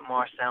 a little bit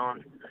more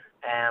sound.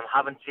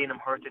 Haven't seen him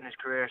hurt in his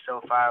career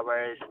so far,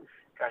 whereas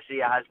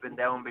Garcia has been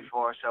down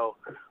before. So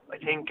I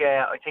think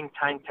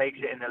Tank takes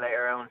it in the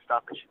later round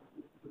stoppage.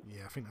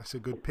 Yeah, I think that's a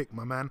good pick,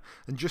 my man.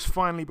 And just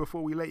finally,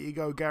 before we let you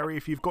go, Gary,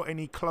 if you've got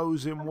any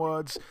closing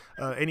words,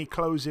 any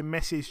closing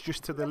message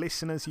just to the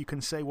listeners, you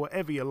can say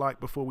whatever you like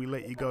before we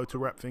let you go to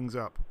wrap things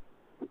up.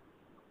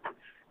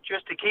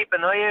 Just to keep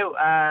an eye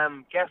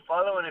out, get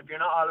following. If you're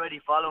not already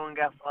following,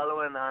 get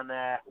following, and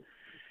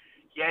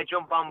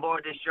jump on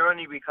board this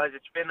journey, because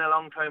it's been a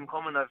long time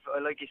coming.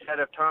 Like you said,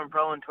 I've turned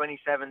pro in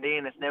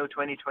 2017. It's now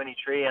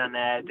 2023,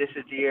 and this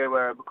is the year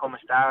where I become a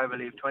star. I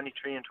believe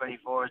 23 and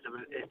 24 is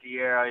the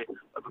year I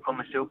become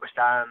a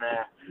superstar and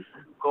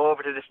go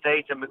over to the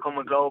States and become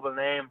a global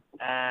name.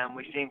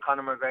 We've seen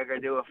Conor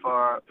McGregor do it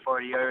for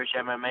the Irish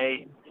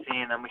MMA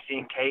scene, and we've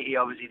seen Katie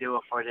obviously do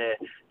it for the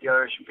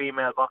Irish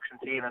female boxing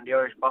scene and the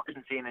Irish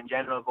boxing scene in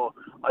general.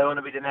 But I want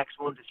to be the next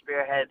one to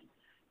spearhead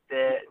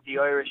the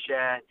Irish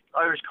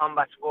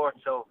combat sport.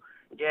 So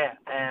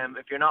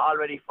if you're not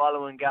already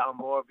following, get on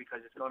board, because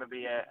it's going to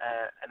be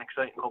an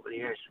exciting couple of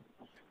years.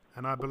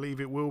 And I believe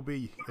it will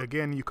be.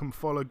 Again, you can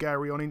follow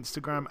Gary on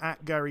Instagram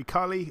at Gary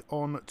Cully,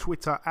 on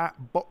Twitter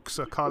at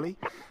Boxer Cully.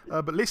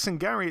 But listen,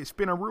 Gary, it's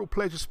been a real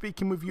pleasure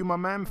speaking with you, my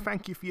man.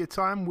 Thank you for your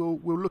time. We'll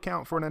look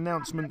out for an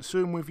announcement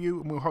soon with you,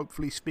 and we'll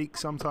hopefully speak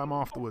sometime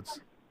afterwards.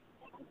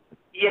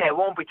 Yeah, it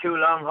won't be too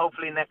long.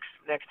 Hopefully next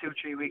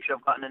 2-3 weeks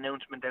I've got an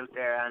announcement out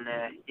there. And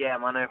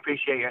man, I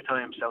appreciate your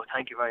time. So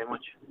thank you very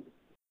much.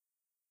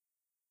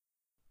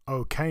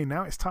 Okay,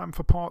 now it's time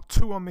for part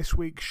 2 on this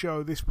week's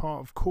show. This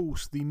part, of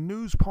course, the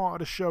news part of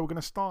the show. We're going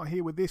to start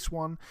here with this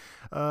one.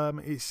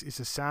 It's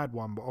a sad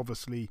one, but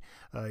obviously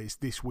it's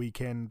this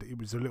weekend. It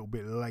was a little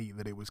bit late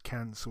that it was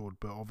cancelled,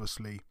 but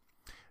obviously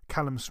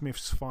Callum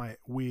Smith's fight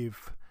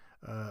with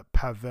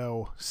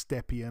Pavel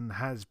Stepien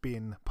has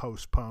been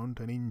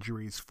postponed, and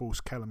injuries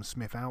forced Callum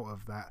Smith out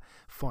of that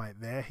fight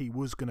there. He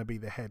was going to be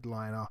the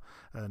headliner,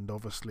 and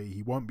obviously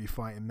he won't be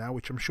fighting now,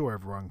 which I'm sure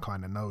everyone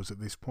kind of knows at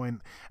this point.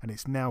 And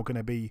it's now going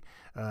to be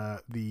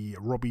the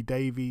Robbie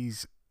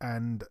Davies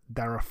and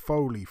Dara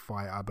Foley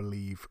fight, I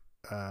believe,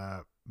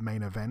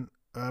 main event.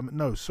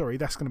 No, sorry,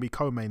 that's going to be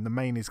co-main. The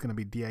main is going to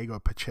be Diego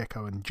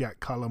Pacheco and Jack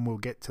Cullen. We'll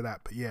get to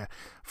that, but yeah,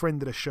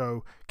 friend of the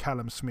show,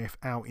 Callum Smith,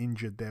 out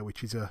injured there,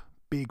 which is a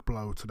big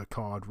blow to the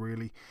card,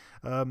 really.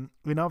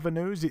 In other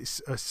news, it's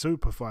a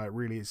super fight,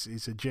 really.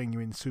 It's a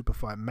genuine super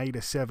fight. May the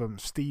 7th,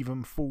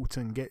 Stephen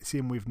Fulton gets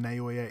in with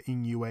Naoya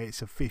Inoue.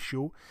 It's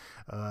official.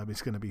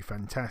 It's going to be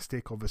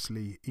fantastic.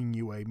 Obviously,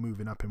 Inoue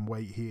moving up in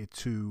weight here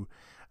to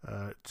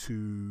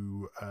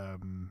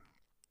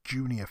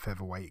junior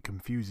featherweight. It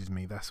confuses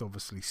me. That's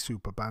obviously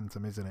super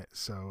bantam, isn't it?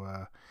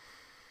 So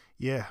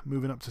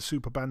moving up to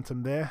super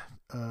bantam there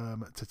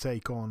to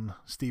take on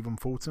Stephen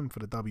Fulton for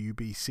the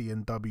WBC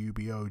and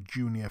WBO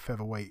junior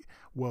featherweight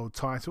world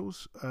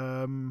titles.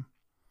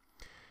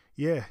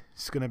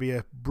 It's going to be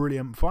a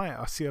brilliant fight.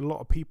 I see a lot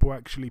of people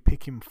actually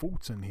picking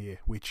Fulton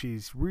here, which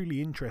is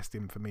really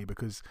interesting for me,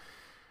 because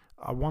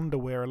I wonder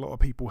where a lot of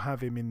people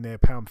have him in their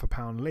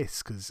pound-for-pound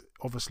lists, because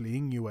obviously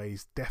Inoue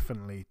is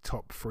definitely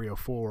top 3 or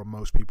 4 on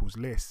most people's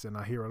lists, and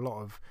I hear a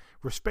lot of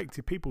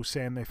respected people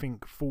saying they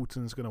think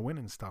Fulton's going to win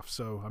and stuff,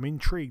 so I'm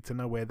intrigued to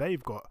know where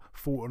they've got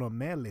Fulton on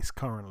their list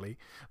currently.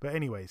 But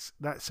anyways,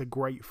 that's a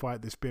great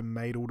fight that's been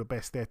made. All the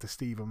best there to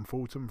Stephen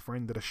Fulton,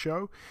 friend of the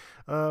show.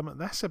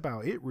 That's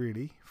about it,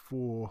 really,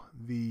 for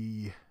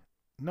the...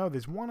 No,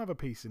 there's one other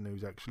piece of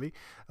news, actually.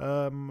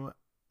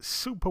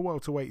 Super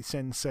welterweight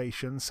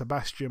sensation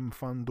Sebastian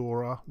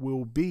Fundora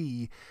will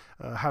be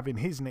having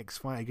his next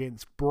fight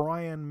against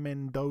Brian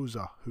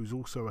Mendoza, who's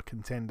also a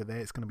contender there.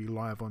 It's going to be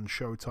live on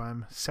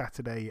Showtime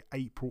Saturday,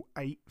 April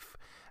 8th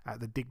at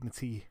the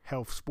Dignity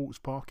Health Sports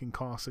Park in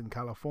Carson,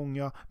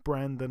 California.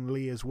 Brandon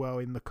Lee as well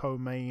in the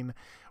co-main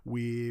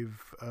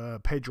with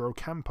Pedro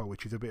Campo,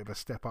 which is a bit of a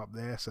step up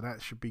there, so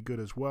that should be good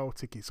as well.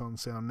 Tickets on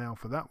sale now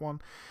for that one.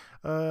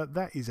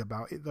 That is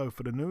about it though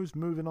for the news.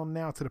 Moving on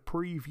now to the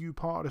preview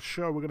part of the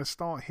show. We're going to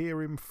start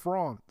here in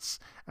France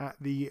at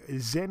the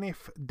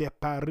Zénith de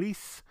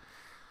Paris.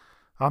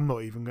 I'm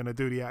not even going to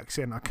do the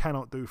accent. I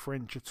cannot do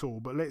French at all,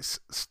 but let's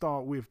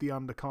start with the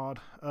undercard.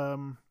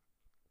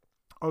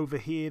 Over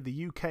here,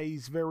 the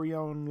UK's very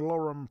own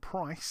Lauren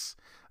Price.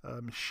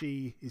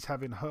 She is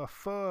having her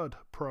third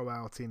pro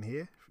outing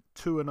here.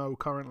 2-0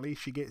 currently.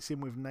 She gets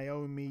in with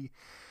Naomi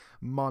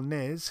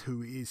Marnez,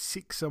 who is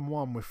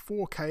 6-1 with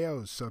 4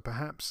 KOs. So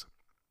perhaps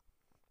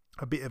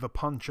a bit of a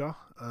puncher.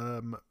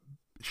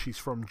 She's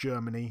from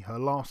Germany. Her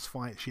last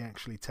fight, she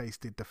actually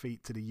tasted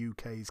defeat to the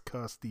UK's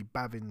Kirsty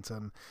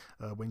Bavington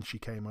when she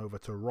came over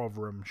to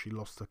Rotherham. She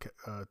lost to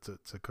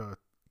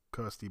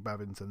Kirsty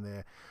Bavington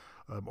there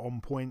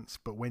on points,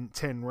 but went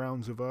 10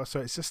 rounds with her. So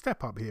it's a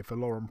step up here for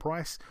Lauren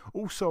Price.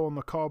 Also on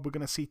the card, we're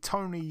going to see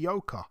Tony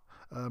Yoka,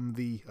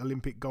 the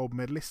Olympic gold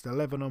medalist,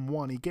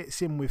 11-1. He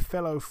gets in with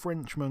fellow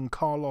Frenchman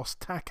Carlos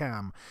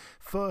Takam,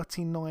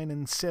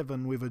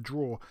 39-7 with a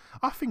draw.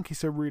 I think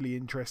it's a really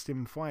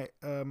interesting fight,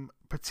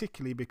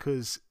 particularly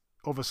because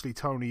obviously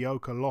Tony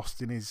Yoka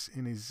lost in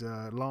his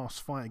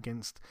last fight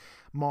against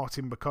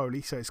Martin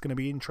Bakole, so it's going to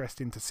be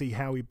interesting to see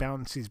how he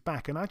bounces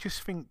back. And I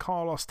just think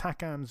Carlos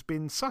Takam's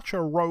been such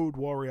a road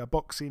warrior,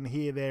 boxing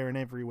here, there and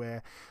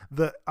everywhere,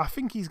 that I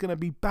think he's going to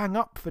be bang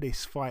up for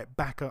this fight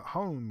back at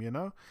home, you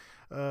know.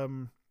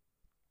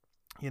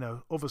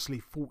 Obviously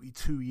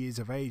 42 years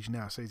of age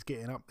now, so he's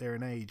getting up there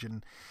in age,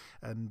 and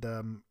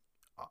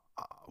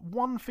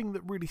one thing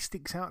that really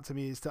sticks out to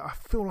me is that I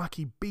feel like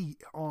he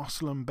beat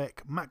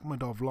Arslanbek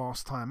Makhmudov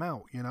last time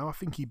out. You know, I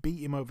think he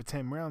beat him over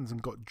 10 rounds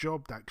and got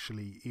jobbed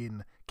actually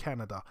in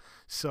Canada.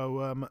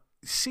 So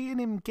seeing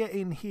him get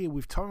in here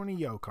with Tony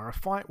Yoka, a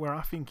fight where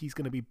I think he's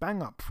going to be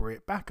bang up for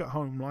it, back at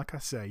home, like I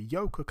say,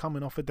 Yoka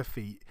coming off a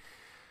defeat.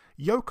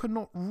 Yoka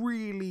not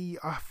really,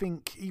 I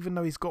think, even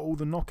though he's got all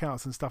the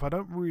knockouts and stuff, I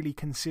don't really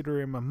consider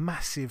him a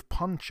massive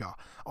puncher.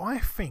 I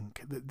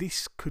think that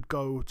this could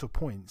go to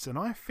points, and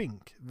I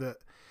think that,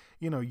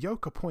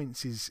 Yoka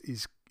points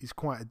is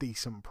quite a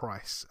decent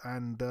price.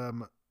 And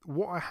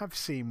what I have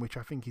seen, which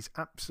I think is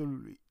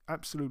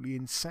absolutely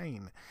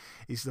insane,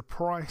 is the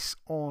price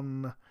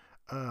on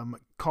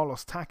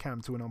Carlos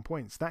Takam to win on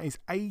points. That is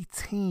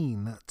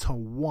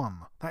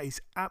 18-1. That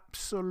is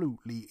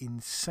absolutely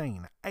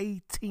insane.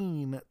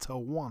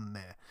 18-1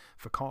 there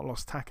for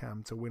Carlos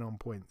Takam to win on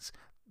points.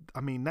 I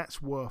mean,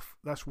 that's worth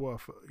a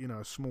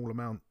small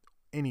amount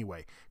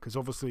anyway, because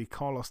obviously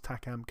Carlos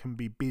Takam can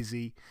be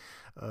busy,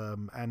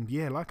 and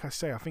yeah, like I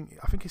say, I think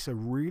it's a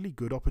really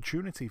good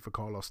opportunity for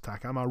Carlos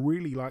Takam. I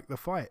really like the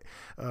fight.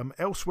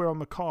 Elsewhere on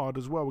the card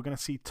as well, we're going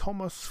to see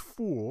Thomas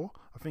Four.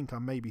 I think I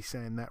may be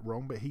saying that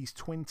wrong, but he's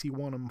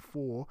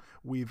 21-4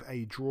 with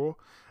a draw,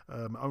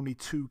 only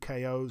 2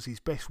 KOs. His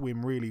best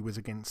win really was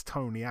against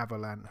Tony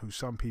Avalant, who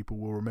some people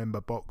will remember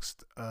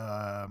boxed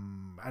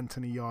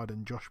Anthony Yard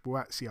and Josh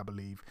Buatsi, I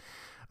believe.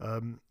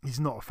 He's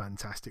not a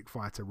fantastic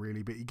fighter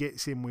really, but he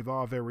gets in with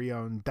our very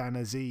own Dan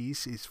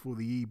Aziz. Is for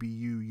the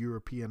EBU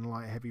European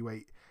Light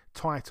Heavyweight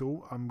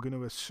title. I'm going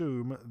to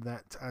assume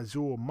that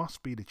Azor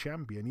must be the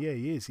champion. Yeah,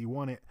 he is. He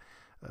won it,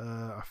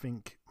 I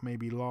think,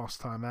 maybe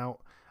last time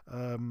out.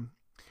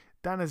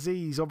 Dan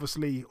Aziz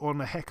obviously on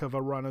a heck of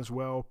a run as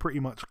well. Pretty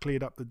much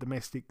cleared up the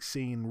domestic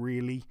scene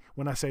really.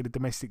 When I say the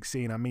domestic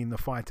scene, I mean the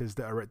fighters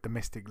that are at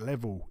domestic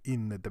level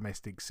in the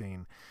domestic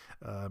scene.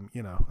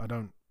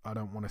 I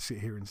don't want to sit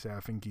here and say I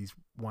think he's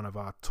one of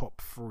our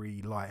top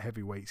 3 light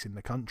heavyweights in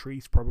the country.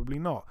 He's probably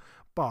not.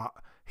 But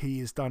he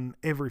has done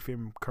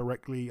everything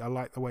correctly. I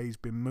like the way he's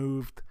been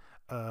moved.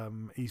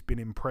 He's been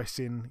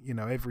impressing,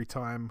 every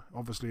time.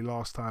 Obviously,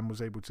 last time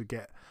was able to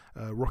get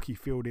Rocky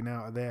Fielding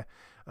out of there.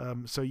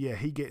 So yeah,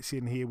 he gets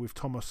in here with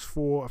Thomas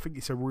Four. I think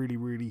it's a really,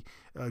 really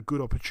good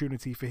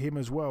opportunity for him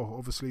as well.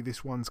 Obviously,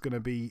 this one's going to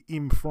be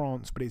in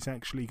France, but it's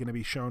actually going to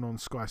be shown on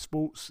Sky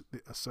Sports.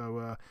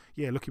 So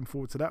yeah, looking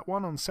forward to that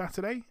one on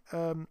Saturday.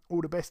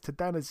 All the best to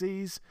Dan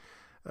Aziz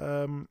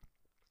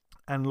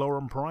and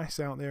Lauren Price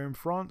out there in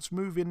France.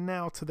 Moving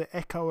now to the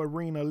Echo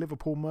Arena,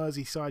 Liverpool,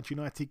 Merseyside,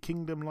 United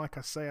Kingdom. Like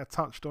I say, I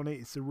touched on it.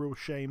 It's a real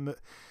shame that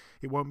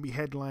it won't be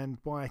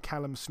headlined by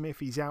Callum Smith.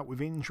 He's out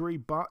with injury,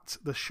 but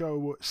the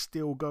show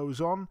still goes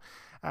on.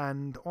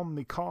 And on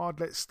the card,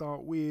 let's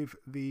start with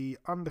the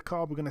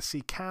undercard. We're going to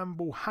see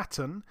Campbell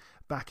Hatton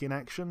back in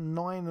action,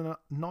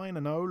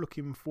 9-0,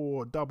 looking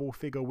for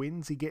double-figure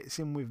wins. He gets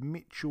in with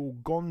Mitchell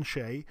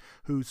Gonche,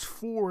 who's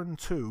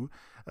 4-2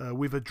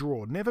 with a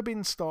draw. Never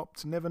been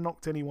stopped, never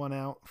knocked anyone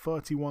out.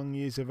 31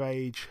 years of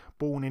age,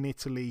 born in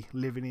Italy,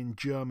 living in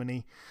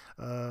Germany.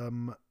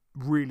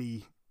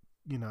 Really,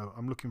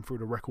 I'm looking through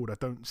the record. I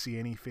don't see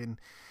anything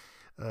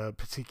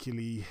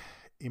particularly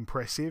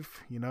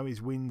impressive.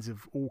 His wins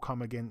have all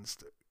come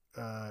against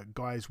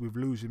guys with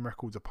losing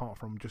records, apart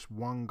from just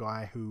one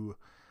guy who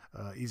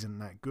isn't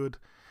that good.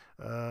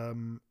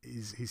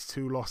 His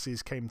 2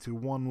 losses came to,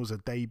 one was a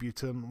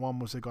debutant, one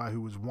was a guy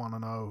who was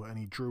 1-0, and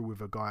he drew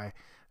with a guy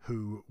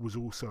who was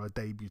also a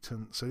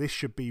debutant. So this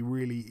should be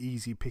really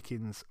easy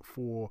pickings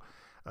for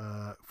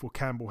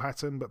Campbell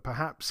Hatton, but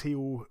perhaps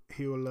he'll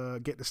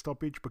get the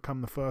stoppage,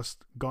 become the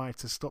first guy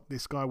to stop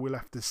this guy. We'll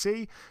have to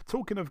see.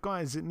 Talking of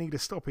guys that need a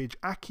stoppage,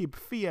 Akib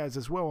Fiaz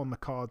as well on the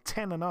card,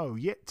 10-0,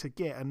 yet to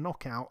get a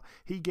knockout.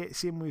 He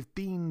gets in with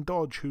Dean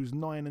Dodge, who's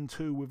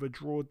 9-2 with a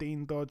draw.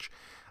 Dean Dodge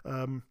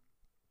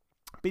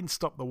been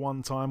stopped the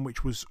one time,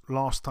 which was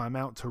last time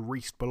out, to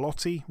Reece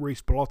Bellotti.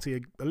 Reece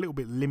Bellotti a little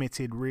bit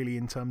limited really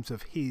in terms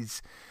of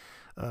his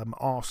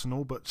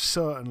arsenal, but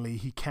certainly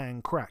he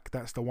can crack.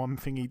 That's the one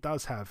thing he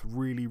does have,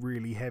 really,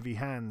 really heavy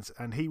hands,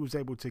 and he was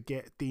able to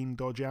get Dean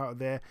Dodge out of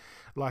there.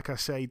 Like I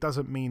say,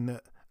 doesn't mean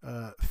that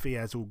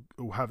Fiaz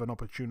will have an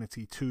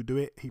opportunity to do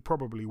it. He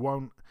probably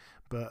won't,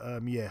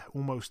 But yeah,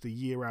 almost a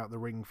year out the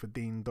ring for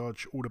Dean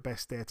Dodge. All the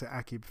best there to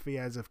Akib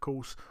Fiaz, of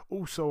course.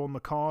 Also on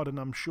the card, and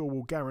I'm sure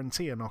will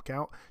guarantee a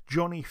knockout,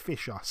 Johnny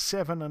Fisher,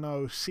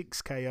 7-0,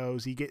 6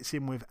 KOs. He gets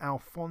in with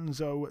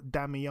Alfonso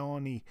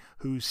Damiani,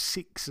 who's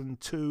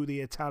 6-2,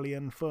 the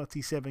Italian,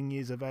 37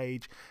 years of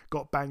age.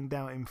 Got banged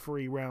out in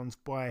 3 rounds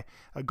by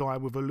a guy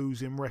with a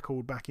losing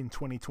record back in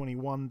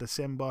 2021,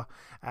 December.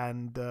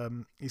 And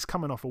he's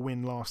coming off a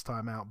win last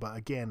time out, but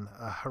again,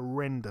 a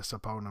horrendous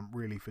opponent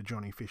really for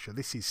Johnny Fisher.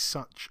 This is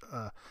such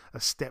a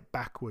step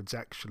backwards,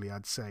 actually,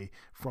 I'd say,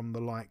 from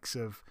the likes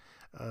of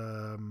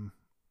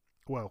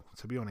well,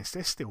 to be honest,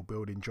 they're still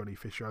building Johnny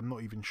Fisher. I'm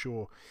not even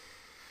sure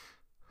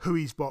who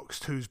he's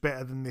boxed who's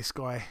better than this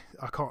guy.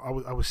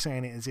 I was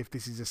saying it as if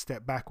this is a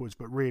step backwards,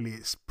 but really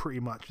it's pretty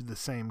much the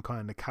same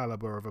kind of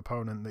caliber of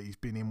opponent that he's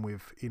been in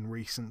with in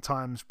recent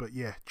times. But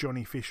yeah,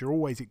 Johnny Fisher,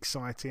 always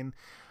exciting.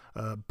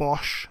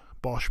 Bosch.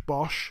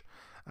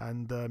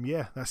 And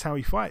yeah, that's how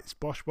he fights.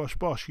 Bosch.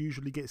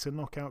 Usually gets a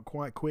knockout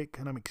quite quick,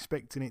 and I'm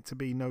expecting it to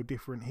be no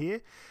different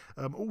here.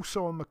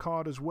 Also on the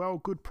card as well,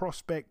 good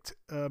prospect,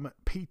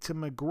 Peter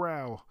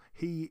McGraw.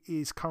 He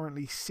is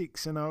currently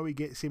 6-0. He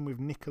gets in with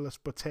Nicolas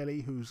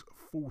Botelli, who's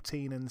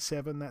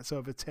 14-7. That's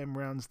over 10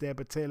 rounds there.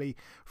 Botelli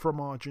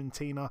from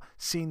Argentina.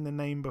 Seen the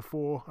name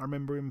before. I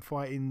remember him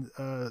fighting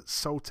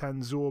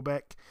Sultan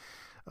Zorbek.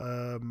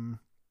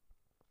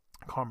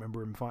 I can't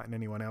remember him fighting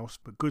anyone else,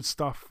 but good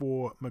stuff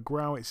for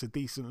McGraw. It's a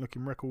decent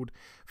looking record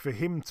for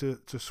him to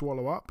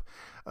swallow up.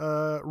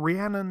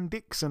 Rhiannon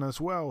Dixon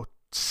as well,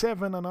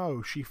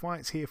 7-0. She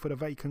fights here for the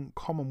vacant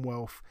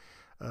Commonwealth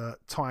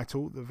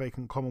title, the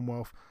vacant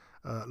Commonwealth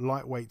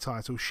lightweight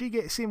title. She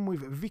gets in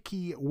with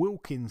Vicky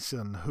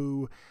Wilkinson,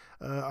 who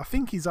I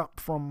think is up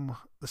from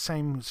the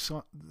same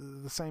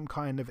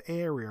kind of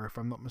area, if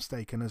I'm not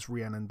mistaken, as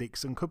Rhiannon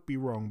Dixon. Could be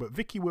wrong, but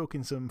Vicky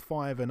Wilkinson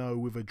 5-0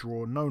 with a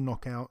draw, no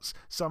knockouts.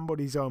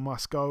 Somebody's own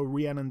must go.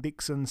 Rhiannon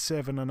Dixon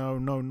 7-0,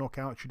 no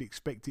knockouts. You'd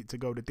expect it to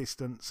go the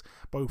distance.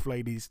 Both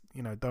ladies,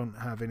 don't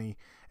have any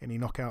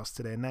knockouts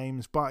to their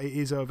names, but it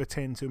is over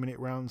 10 2-minute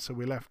rounds, so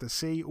we'll have to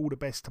see. All the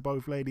best to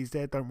both ladies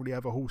there. Don't really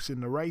have a horse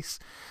in the race.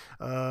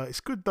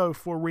 It's good though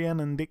for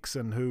Rhiannon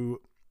Dixon,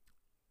 who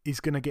is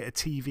going to get a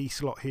TV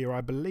slot here, I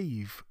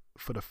believe,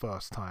 for the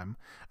first time.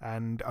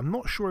 And I'm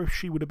not sure if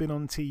she would have been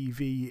on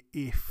TV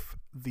if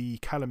the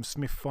Callum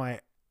Smith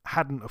fight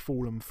hadn't have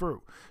fallen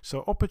through.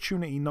 So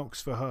opportunity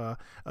knocks for her.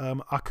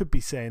 I could be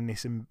saying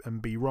this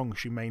and be wrong.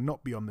 She may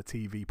not be on the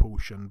TV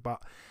portion,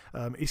 but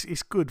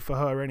it's good for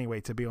her anyway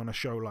to be on a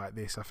show like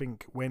this. I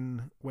think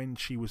when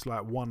she was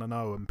like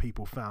 1-0 and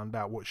people found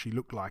out what she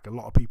looked like, a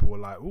lot of people were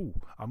like, "Oh,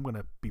 I'm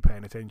gonna be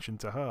paying attention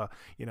to her."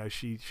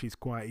 She's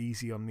quite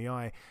easy on the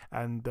eye,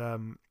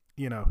 and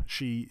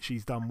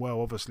she's done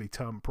well. Obviously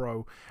turned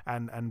pro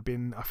and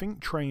been, I think,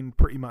 trained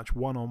pretty much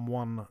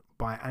one-on-one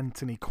by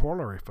Anthony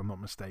Crolla, if I'm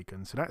not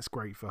mistaken. So that's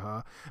great for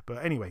her.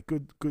 But anyway,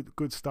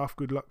 good stuff.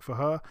 Good luck for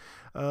her.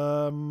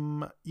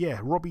 Yeah,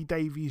 Robbie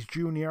Davies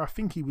Jr., I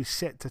think he was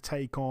set to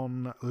take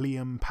on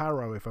Liam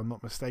Parrow, if I'm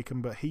not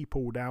mistaken, but he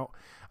pulled out.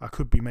 I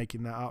could be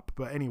making that up.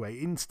 But anyway,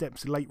 in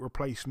steps late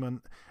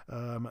replacement,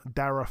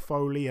 Dara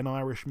Foley, an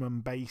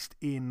Irishman based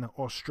in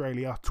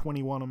Australia,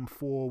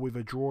 21-4 with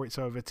a draw. It's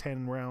over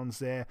 10 rounds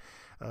there.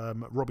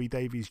 Robbie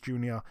Davies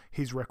Jr.,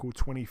 his record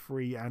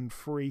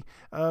 23-3.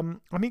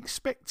 I'm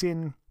expecting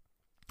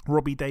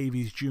Robbie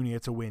Davies Jr.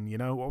 to win.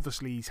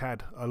 Obviously he's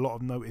had a lot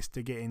of notice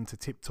to get into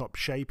tip-top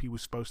shape. He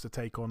was supposed to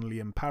take on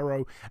Liam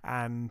Parrow,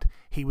 and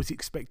he was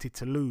expected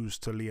to lose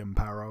to Liam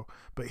Parrow,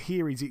 but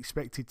here he's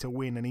expected to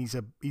win, and he's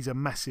a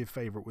massive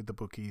favourite with the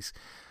bookies.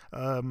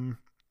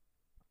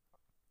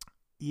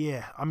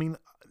 Yeah, I mean,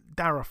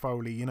 Dara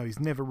Foley, he's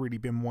never really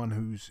been one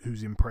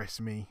who's impressed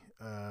me.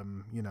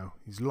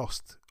 He's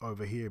lost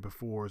over here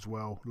before as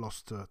well.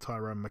 Lost to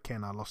Tyrone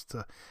McKenna, lost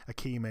to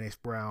Akeem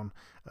Ennis-Brown,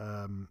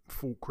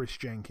 fought Chris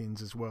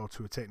Jenkins as well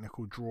to a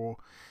technical draw.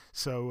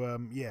 So,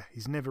 yeah,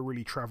 he's never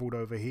really travelled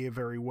over here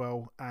very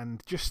well.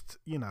 And just,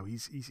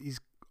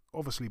 he's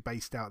obviously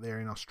based out there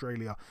in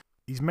Australia.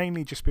 He's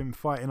mainly just been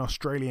fighting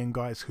Australian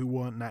guys who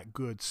weren't that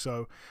good,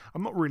 so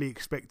I'm not really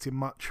expecting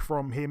much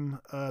from him.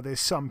 There's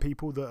some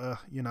people that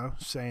are,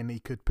 saying he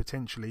could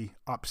potentially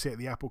upset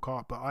the apple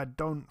cart, but I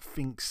don't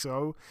think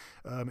so.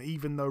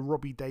 Even though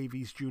Robbie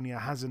Davies Jr.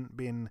 hasn't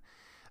been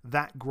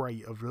that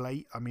great of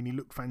late. I mean, he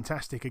looked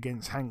fantastic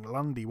against Hank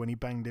Lundy when he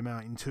banged him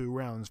out in 2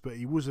 rounds, but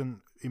he wasn't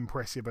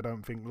impressive, I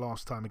don't think,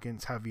 last time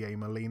against Javier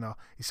Molina.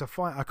 It's a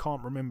fight I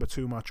can't remember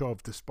too much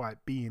of,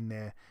 despite being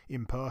there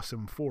in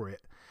person for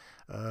it.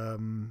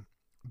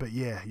 But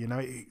yeah,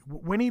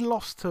 when he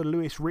lost to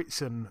Lewis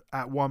Ritson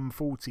at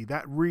 140,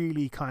 that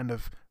really kind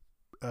of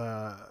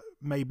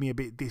made me a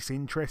bit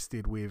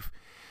disinterested with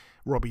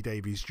Robbie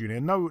Davies Jr.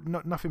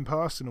 Nothing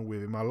personal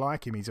with him. I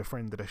like him. He's a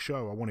friend of the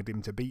show. I wanted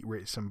him to beat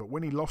Ritson, but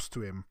when he lost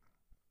to him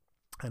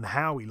and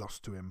how he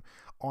lost to him,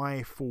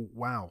 I thought,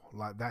 wow,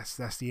 like that's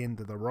the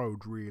end of the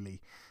road,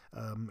 really.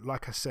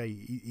 Like I say,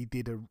 he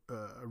did a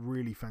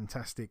really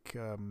fantastic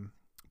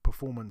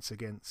performance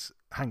against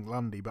Hank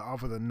Lundy, but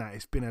other than that,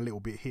 it's been a little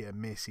bit hit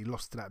and miss. He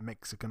lost to that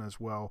Mexican as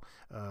well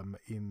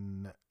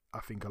in, I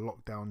think, a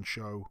lockdown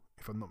show,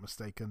 if I'm not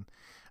mistaken,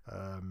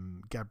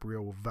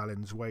 Gabriel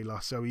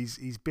Valenzuela. So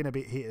he's been a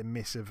bit hit and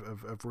miss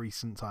of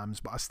recent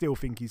times, but I still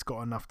think he's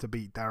got enough to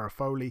beat Dara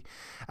Foley.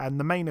 And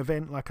the main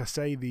event, like I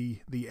say,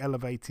 the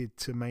elevated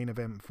to main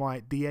event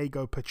fight,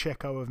 Diego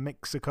Pacheco of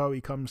Mexico.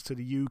 He comes to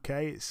the UK.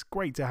 It's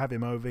great to have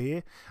him over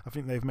here. I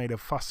think they've made a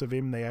fuss of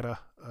him. They had a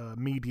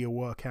media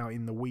workout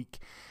in the week,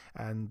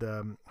 and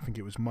I think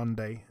it was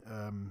Monday,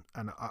 and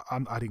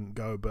I didn't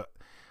go, but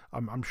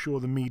I'm sure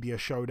the media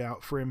showed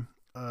out for him.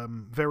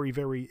 Very,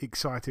 very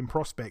exciting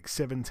prospect.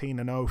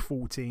 17-0,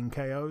 14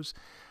 KOs.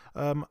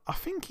 I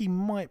think he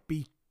might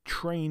be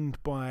trained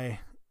by,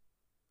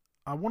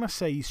 I want to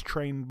say he's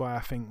trained by, I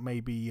think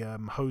maybe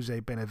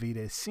Jose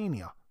Benavidez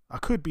Sr. I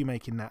could be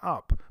making that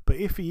up, but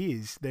if he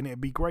is, then it'd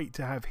be great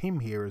to have him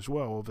here as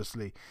well,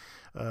 obviously.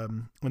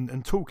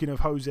 And talking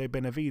of Jose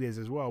Benavidez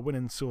as well, I went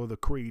and saw the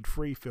Creed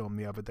 3 film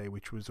the other day,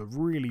 which was a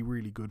really,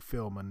 really good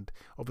film, and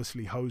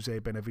obviously Jose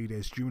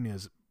Benavidez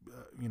Jr.'s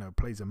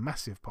plays a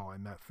massive part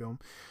in that film.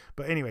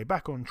 But anyway,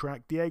 back on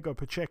track. Diego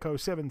Pacheco,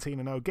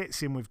 17-0,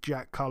 gets in with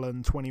Jack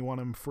Cullen,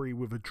 21-3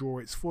 with a draw.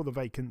 It's for the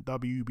vacant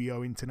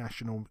WBO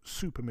International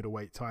Super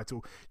Middleweight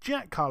title.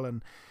 Jack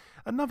Cullen,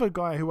 another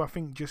guy who I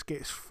think just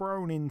gets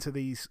thrown into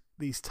these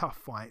tough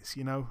fights,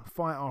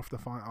 fight after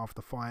fight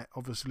after fight.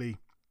 Obviously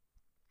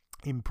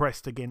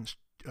impressed against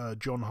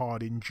John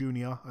Harding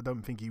Jr. I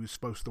don't think he was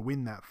supposed to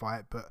win that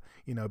fight, but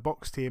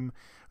boxed him,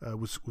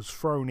 was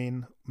thrown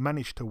in,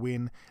 managed to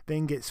win,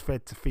 then gets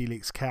fed to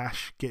Felix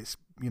Cash, gets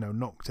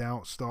knocked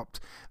out, stopped.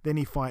 Then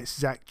he fights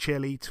Zach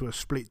Chelly to a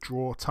split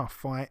draw, tough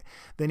fight.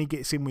 Then he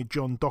gets in with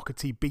John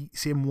Doherty,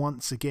 beats him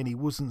once again. He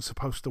wasn't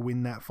supposed to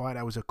win that fight.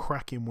 That was a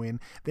cracking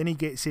win. Then he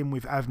gets in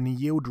with Avni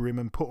Yildirim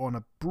and put on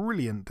a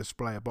brilliant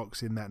display of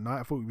boxing that night.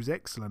 I thought he was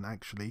excellent,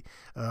 actually.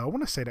 I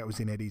want to say that was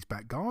in Eddie's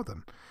back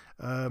garden.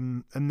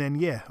 And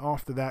then,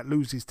 after that,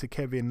 loses to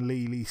Kevin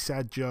Lee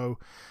Sadjo,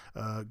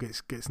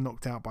 gets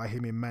knocked out by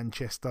him in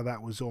Manchester.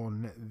 That was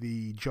on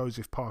the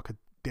Joseph Parker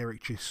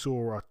Derek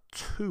Chisora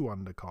 2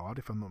 undercard,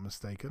 if I'm not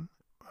mistaken,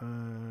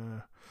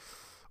 or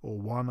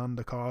 1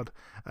 undercard.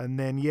 And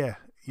then,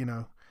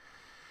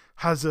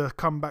 has a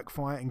comeback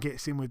fight and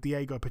gets in with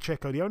Diego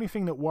Pacheco. The only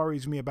thing that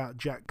worries me about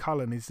Jack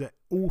Cullen is that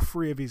all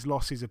 3 of his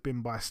losses have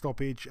been by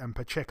stoppage, and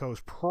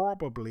Pacheco's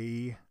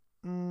probably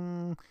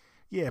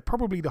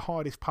the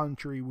hardest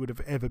puncher he would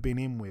have ever been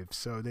in with.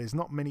 So there's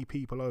not many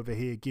people over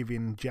here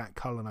giving Jack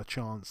Cullen a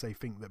chance. They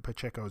think that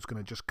Pacheco is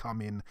going to just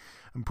come in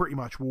and pretty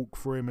much walk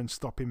through him and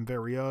stop him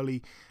very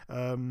early.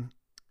 It's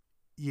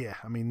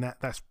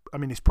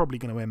probably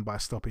going to end by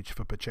stoppage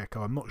for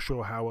Pacheco. I'm not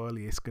sure how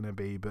early it's going to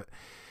be, but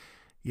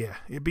yeah,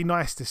 it'd be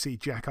nice to see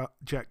Jack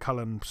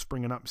Cullen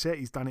spring an upset.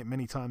 He's done it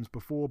many times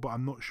before, but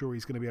I'm not sure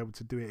he's going to be able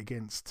to do it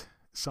against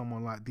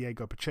someone like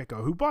Diego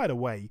Pacheco, who, by the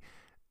way,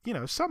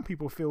 some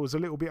people feel is a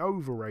little bit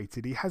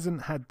overrated. He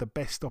hasn't had the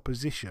best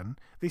opposition.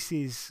 This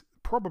is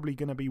probably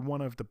going to be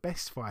one of the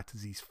best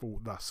fighters he's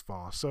fought thus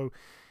far. So,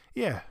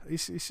 yeah,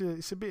 it's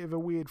a bit of a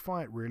weird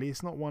fight, really.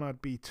 It's not one I'd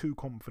be too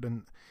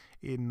confident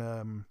in,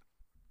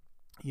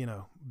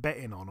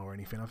 betting on or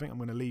anything. I think I'm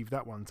going to leave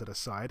that one to the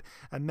side.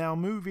 And now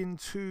moving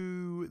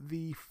to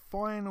the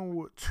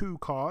final 2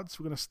 cards.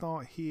 We're going to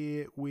start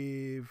here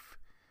with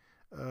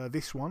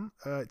this one.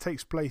 It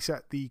takes place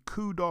at the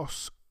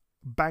Kudos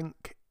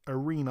Bank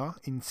Arena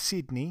in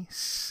Sydney,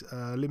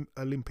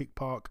 Olympic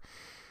Park,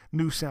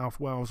 New South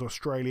Wales,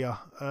 Australia.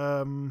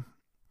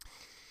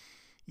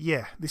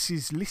 This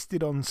is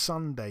listed on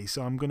Sunday,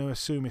 so I'm going to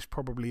assume it's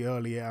probably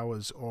early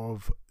hours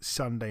of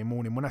Sunday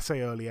morning. When I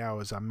say early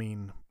hours, I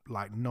mean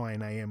like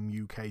 9 a.m.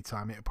 UK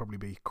time. It'll probably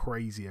be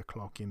crazy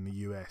o'clock in the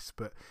US,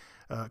 but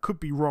could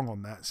be wrong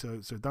on that, so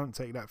don't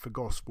take that for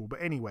gospel.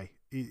 But anyway,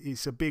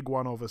 it's a big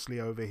one obviously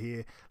over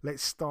here.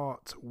 Let's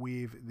start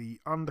with the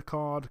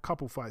undercard.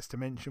 Couple fights to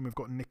mention. We've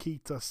got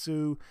Nikita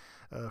Tszyu,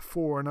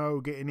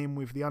 4-0, getting in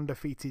with the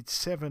undefeated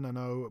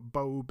 7-0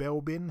 Bo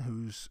Belbin,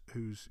 who's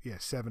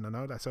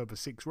 7-0. That's over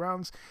 6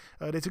 rounds.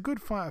 There's a good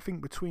fight, I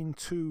think, between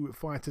 2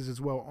 fighters as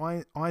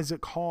well.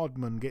 Isaac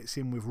Hardman gets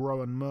in with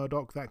Rowan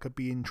Murdoch. That could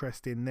be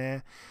interesting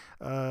there.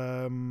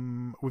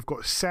 We've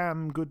got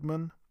Sam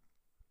Goodman,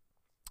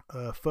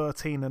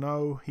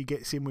 13-0. He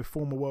gets in with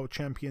former world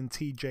champion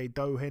TJ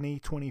Doheny,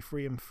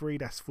 23-3.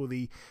 That's for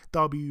the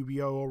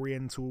WBO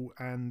Oriental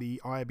and the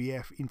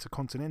IBF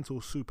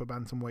Intercontinental Super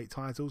Bantamweight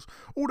titles.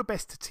 All the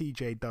best to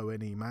TJ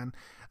Doheny, man.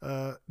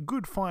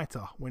 Good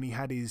fighter when he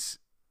had his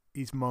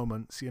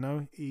moments,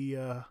 He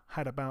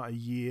had about a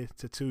year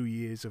to 2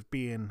 years of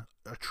being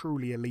a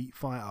truly elite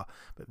fighter,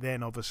 but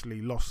then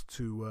obviously lost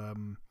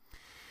to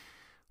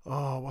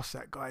what's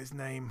that guy's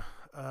name?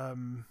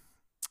 The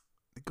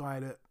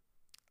guy that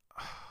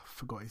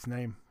forgot his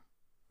name.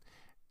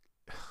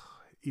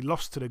 He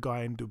lost to the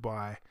guy in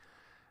Dubai.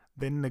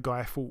 Then the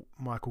guy fought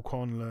Michael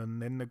Conlan.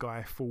 Then the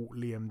guy fought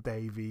Liam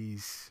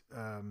Davies.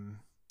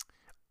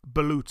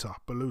 Baluta,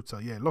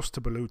 yeah, lost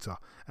to Baluta,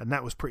 and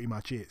that was pretty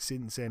much it.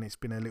 Since then, it's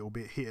been a little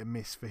bit hit and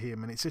miss for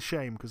him, and it's a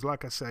shame because,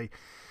 like I say,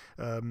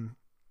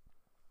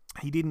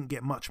 he didn't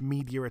get much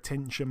media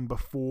attention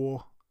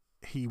before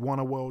he won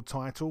a world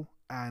title,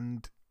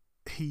 and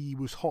he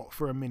was hot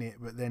for a minute,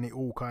 but then it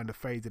all kind of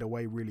faded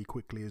away really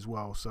quickly as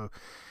well. So,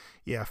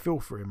 yeah, I feel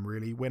for him,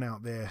 really. Went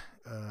out there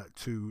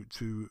to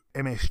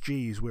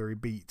MSGs where he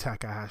beat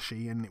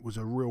Takahashi, and it was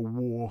a real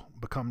war,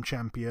 become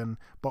champion,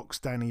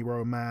 boxed Danny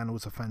Roman,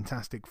 was a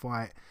fantastic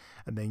fight.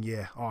 And then,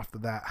 yeah, after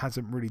that,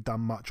 hasn't really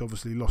done much.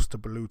 Obviously, lost to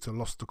Baluta,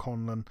 lost to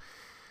Conlon.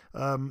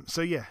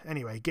 So, yeah,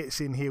 anyway, gets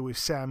in here with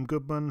Sam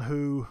Goodman,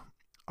 who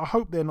I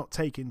hope they're not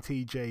taking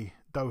TJ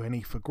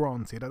Doheny for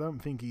granted. I don't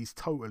think he's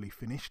totally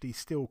finished. He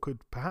still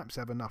could perhaps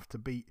have enough to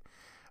beat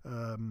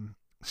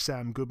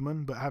Sam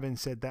Goodman, but having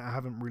said that, I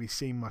haven't really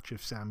seen much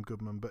of Sam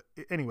Goodman. But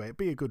anyway, it'd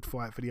be a good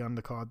fight for the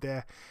undercard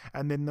there.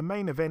 And then the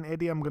main event,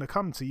 Eddie, I'm going to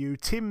come to you.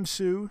 Tim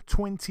Tszyu,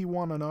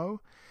 21-0.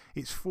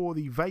 It's for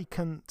the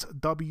vacant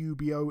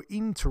WBO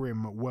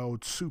interim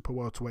world super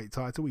welterweight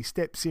title. He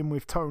steps in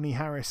with Tony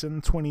Harrison,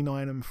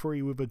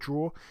 29-3 with a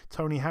draw.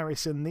 Tony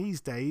Harrison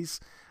these days,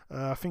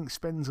 I think,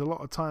 spends a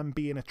lot of time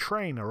being a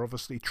trainer,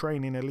 obviously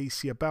training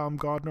Alicia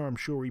Baumgardner. I'm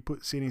sure he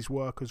puts in his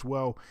work as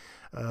well.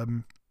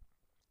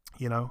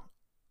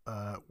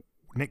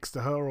 Next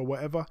to her or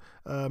whatever.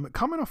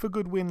 Coming off a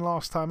good win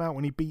last time out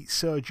when he beat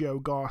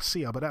Sergio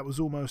Garcia, but that was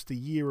almost a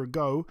year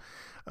ago.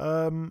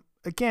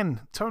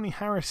 Again, Tony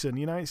Harrison,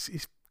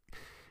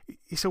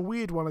 it's a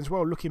weird one as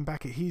well, looking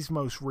back at his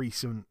most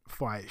recent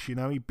fights.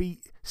 He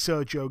beat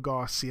Sergio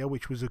Garcia,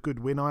 which was a good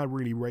win. I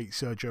really rate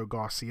Sergio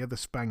Garcia, the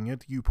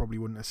Spaniard. You probably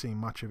wouldn't have seen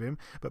much of him.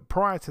 But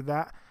prior to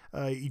that,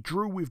 he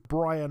drew with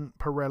Brian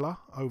Perella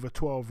over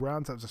 12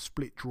 rounds. That was a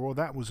split draw.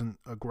 That wasn't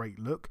a great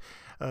look.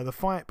 The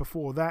fight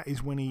before that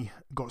is when he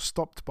got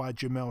stopped by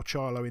Jermell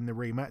Charlo in the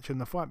rematch. And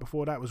the fight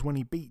before that was when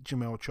he beat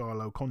Jermell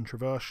Charlo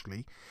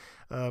controversially.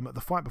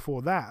 The fight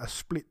before that, a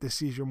split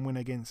decision win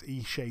against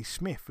Ishe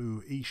Smith,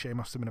 who Ishe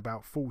must have been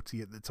about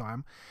 40 at the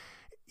time.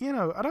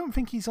 I don't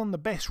think he's on the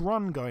best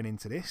run going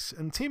into this.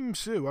 And Tim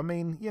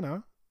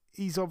Tszyu,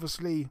 he's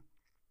obviously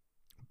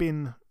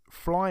been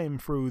flying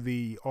through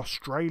the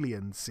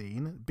Australian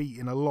scene,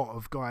 beating a lot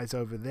of guys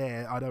over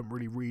there. I don't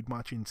really read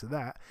much into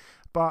that.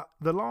 But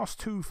the last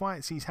two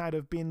fights he's had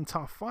have been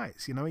tough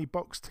fights. He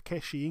boxed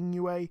Takeshi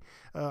Inoue.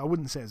 I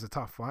wouldn't say it was a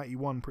tough fight. He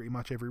won pretty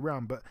much every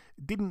round, but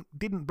didn't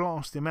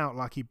blast him out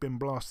like he'd been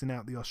blasting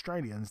out the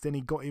Australians. Then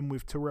he got in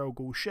with Terrell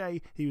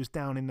Gausha. He was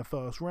down in the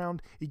first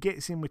round. He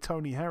gets in with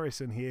Tony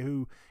Harrison here,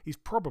 who is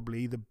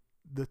probably the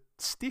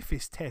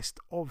stiffest test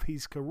of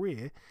his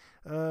career.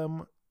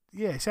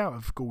 Yeah, it's out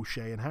of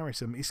Gausha and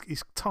Harrison.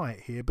 It's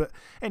tight here. But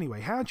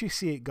anyway, how do you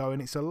see it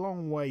going? It's a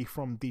long way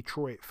from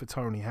Detroit for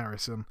Tony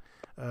Harrison.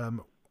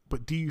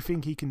 But do you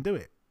think he can do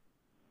it?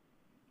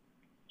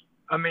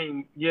 I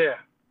mean, yeah,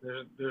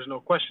 there's no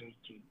question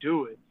he can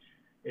do it.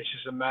 It's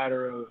just a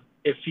matter of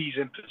if he's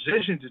in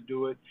position to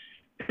do it,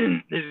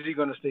 is he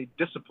going to stay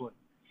disciplined?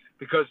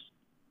 Because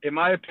in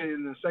my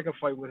opinion, the second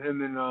fight with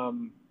him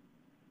and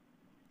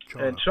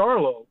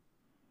Charlo,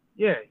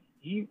 yeah,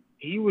 he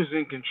was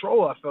in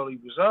control. I felt he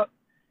was up.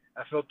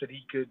 I felt that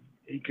he could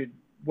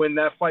win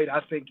that fight,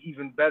 I think,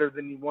 even better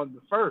than he won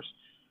the first,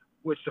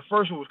 which the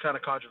first one was kind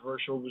of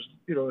controversial. It was,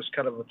 it's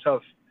kind of a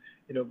tough,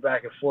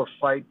 back and forth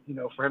fight.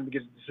 For him to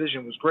get the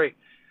decision was great.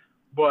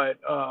 But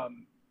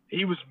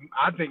he was,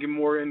 I think,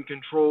 more in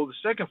control the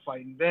second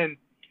fight. And then,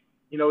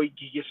 he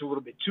gets a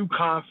little bit too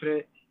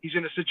confident. He's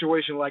in a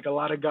situation like a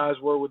lot of guys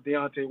were with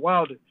Deontay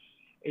Wilder.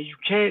 And you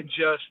can't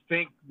just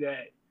think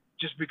that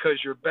just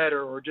because you're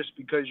better or just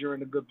because you're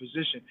in a good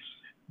position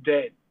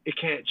that it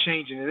can't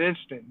change in an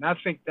instant. And I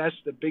think that's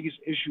the biggest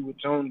issue with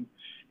Tony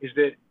is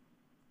that,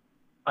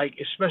 like,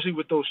 especially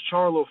with those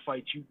Charlo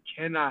fights, you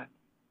can't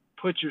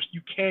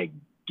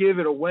give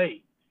it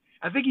away.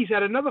 I think he's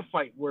had another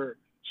fight where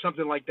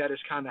something like that has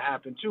kind of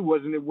happened too,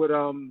 wasn't it?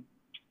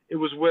 It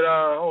was with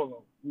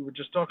we were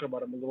just talking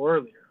about him a little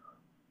earlier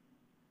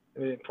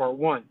in part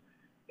one,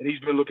 and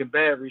he's been looking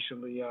bad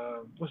recently.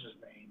 What's his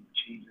name?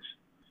 Jesus.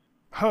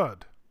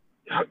 Hurd.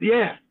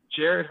 Yeah,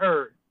 Jared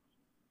Hurd.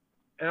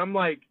 And I'm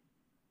like,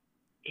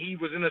 he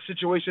was in a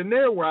situation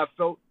there where I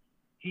felt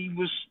he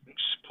was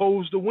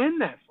supposed to win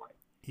that fight.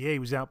 Yeah, he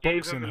was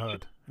outboxing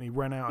Hurd, and he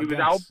ran out of gas.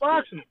 He was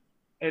outboxing,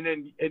 and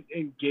then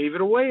and gave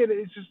it away. And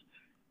it's just,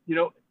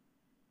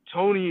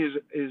 Tony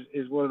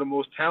is one of the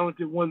most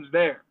talented ones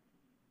there.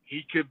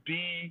 He could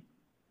be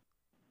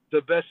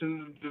the best in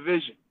the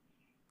division.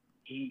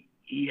 He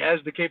has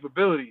the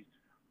capabilities,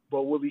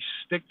 but will he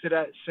stick to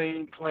that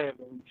same plan?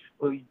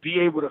 Will he be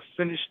able to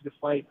finish the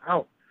fight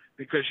out?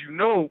 Because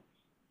Tim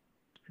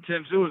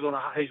Tszyu is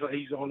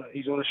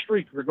on a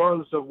streak,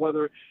 regardless of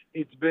whether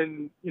it's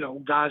been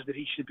guys that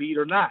he should beat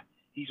or not.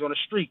 He's on a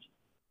streak.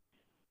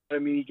 I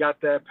mean, he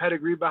got that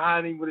pedigree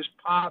behind him with his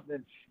pop,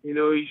 and he's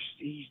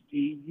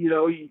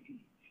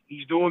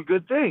doing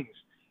good things.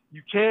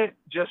 You can't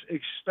just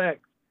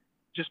expect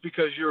just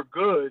because you're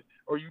good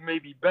or you may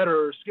be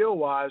better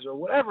skill-wise or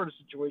whatever the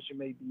situation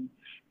may be,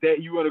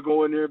 that you want to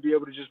go in there and be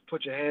able to just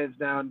put your hands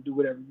down and do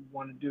whatever you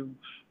want to do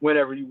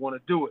whenever you want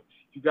to do it.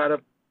 You got to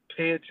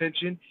pay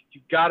attention. You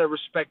got to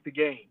respect the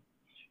game.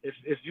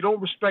 If you don't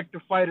respect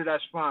the fighter,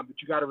 that's fine,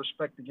 but you got to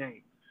respect the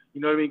game.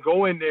 You know what I mean?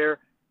 Go in there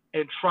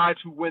and try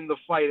to win the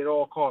fight at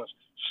all costs.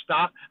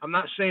 Stop. I'm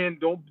not saying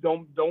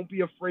don't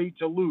be afraid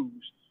to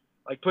lose.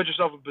 Like, put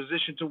yourself in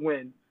position to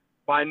win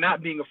by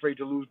not being afraid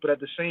to lose, but at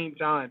the same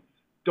time,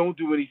 don't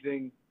do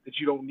anything that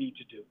you don't need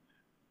to do.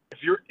 If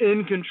you're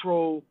in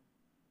control,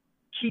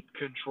 keep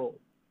control.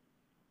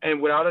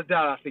 And without a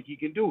doubt, I think he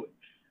can do it.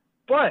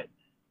 But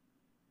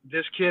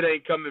this kid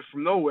ain't coming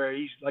from nowhere.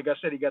 He's, like I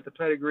said, he got the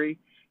pedigree.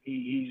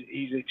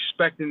 He's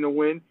expecting to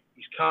win.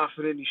 He's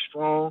confident. He's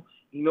strong.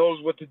 He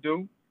knows what to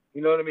do.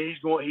 You know what I mean? He's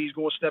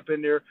going to step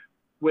in there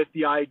with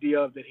the idea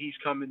of that he's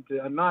coming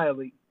to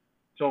annihilate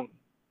Tony.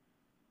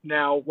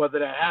 Now, whether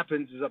that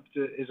happens is up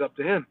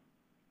to him.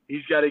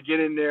 He's got to get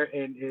in there,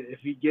 and if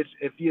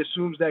he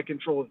assumes that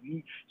control, if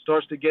he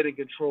starts to get in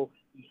control,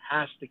 he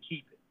has to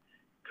keep it,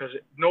 because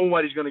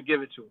nobody's going to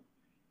give it to him.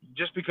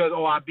 Just because,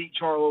 I beat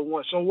Charlo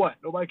once, so what?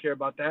 Nobody care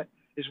about that.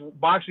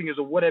 Boxing is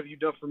a what have you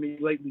done for me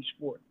lately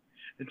sport,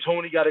 and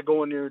Tony got to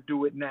go in there and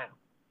do it now,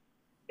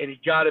 and he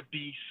got to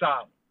be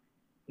solid.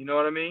 You know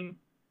what I mean?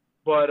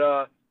 But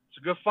it's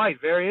a good fight,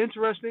 very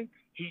interesting.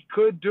 He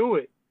could do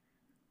it,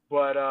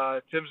 but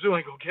Tim Tszyu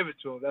ain't gonna give it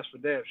to him. That's for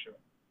damn sure.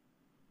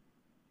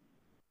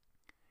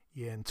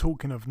 Yeah, and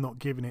talking of not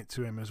giving it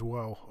to him as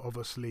well,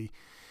 obviously,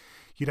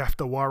 you'd have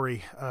to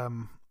worry.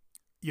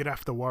 You'd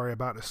have to worry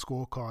about the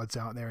scorecards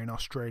out there in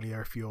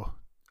Australia if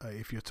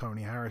you're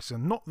Tony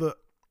Harrison. Not that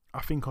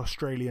I think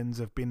Australians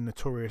have been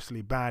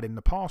notoriously bad in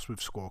the past with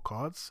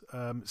scorecards.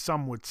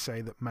 Some would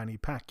say that Manny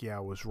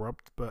Pacquiao was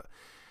robbed, but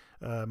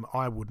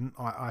I wouldn't.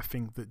 I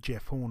think that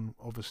Jeff Horn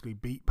obviously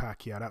beat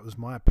Pacquiao. That was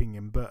my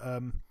opinion. But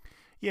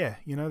yeah,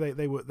 you know,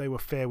 they were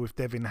fair with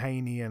Devin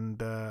Haney and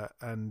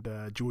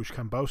George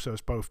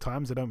Kambosos both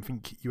times. I don't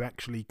think you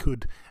actually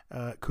could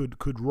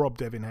rob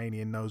Devin Haney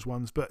in those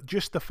ones. But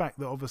just the fact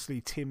that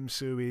obviously Tim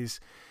Tszyu is,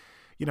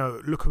 you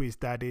know, look who his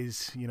dad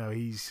is. You know,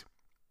 he's,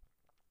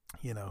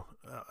 you know,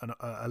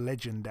 a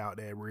legend out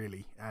there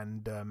really,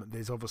 and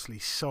there's obviously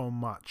so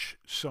much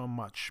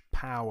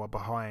power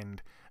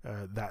behind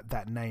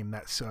that name,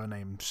 that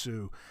surname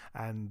Tszyu,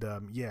 and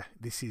yeah,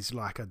 this is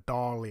like a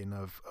darling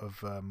of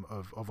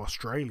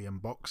Australian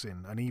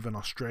boxing and even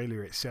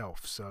Australia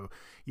itself. So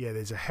yeah,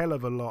 there's a hell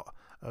of a lot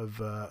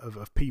of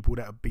people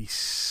that would be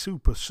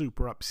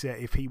super upset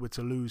if he were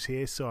to lose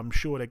here. So I'm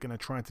sure they're going to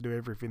try to do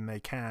everything they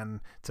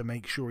can to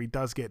make sure he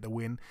does get the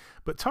win.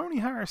 But Tony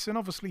Harrison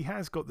obviously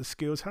has got the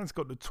skills, has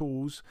got the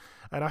tools,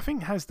 and I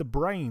think has the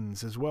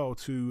brains as well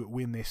to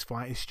win this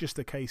fight. It's just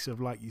a case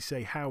of, like you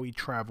say, how he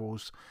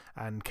travels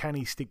and can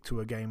he stick to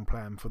a game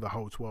plan for the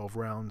whole 12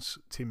 rounds.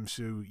 Tim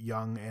Tszyu,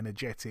 young,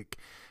 energetic,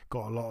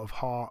 got a lot of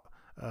heart.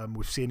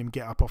 We've seen him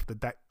get up off the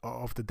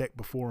deck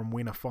before and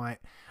win a fight.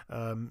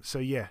 So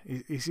yeah,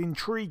 it's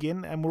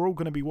intriguing, and we're all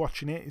going to be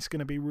watching it. It's going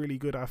to be really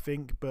good, I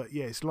think. But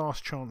yeah, it's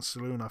last chance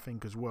saloon, I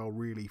think, as well,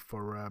 really,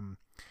 for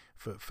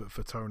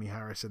Tony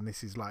Harrison.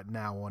 This is like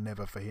now or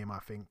never for him, I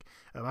think.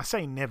 I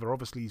say never,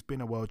 obviously he's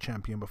been a world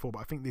champion before, but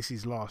I think this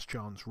is last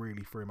chance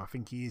really for him. I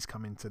think he is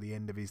coming to the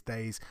end of his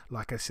days.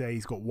 Like I say,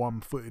 he's got one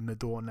foot in the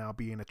door now,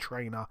 being a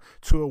trainer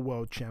to a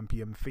world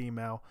champion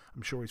female.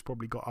 I'm sure he's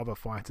probably got other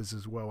fighters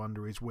as well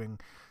under his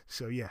wing.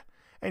 So yeah.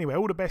 Anyway,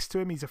 all the best to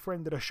him. He's a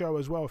friend of the show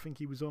as well. I think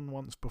he was on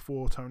once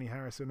before, Tony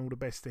Harrison. All the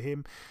best to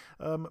him.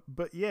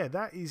 But yeah,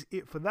 that is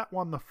it for that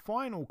one. The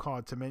final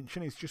card to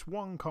mention is just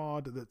one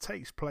card that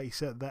takes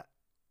place at the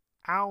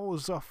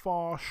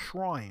Al-Zafar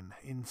Shrine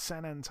in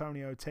San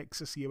Antonio,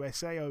 Texas,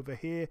 USA. Over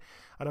here,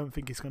 I don't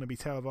think it's going to be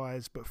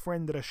televised, but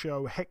friend of the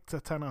show, Hector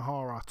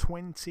Tanahara,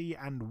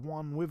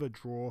 20-1 with a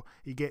draw.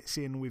 He gets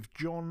in with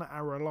John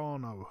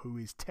Arellano, who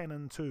is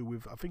 10-2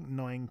 with, I think,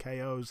 9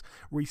 KOs.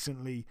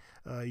 Recently,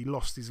 he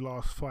lost his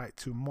last fight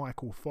to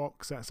Michael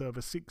Fox. That's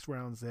over 6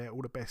 rounds there.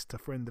 All the best to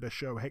friend of the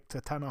show, Hector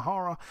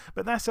Tanahara.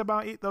 But that's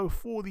about it, though,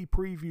 for the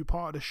preview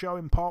part of the show.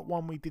 In part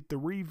 1, we did the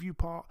review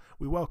part.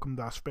 We welcomed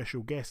our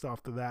special guest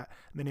after that.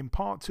 And then in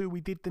part 2,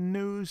 we did the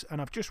news,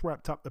 and I've just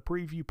wrapped up the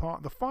preview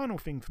part. The final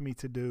thing for me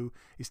to do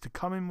is to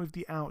come in with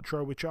the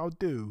outro, which I'll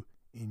do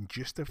in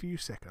just a few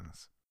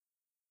seconds.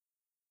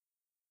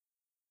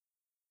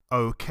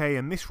 Okay,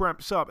 and this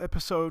wraps up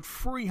episode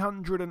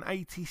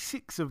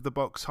 386 of the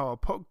Box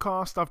Hard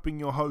podcast. I've been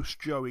your host,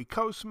 Joey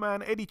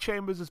Coastman. Eddie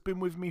Chambers has been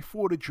with me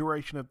for the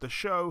duration of the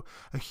show.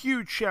 A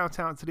huge shout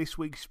out to this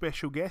week's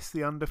special guest,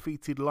 the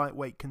undefeated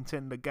lightweight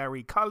contender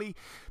Gary Cully.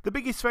 The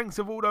biggest thanks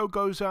of all, though,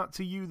 goes out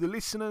to you, the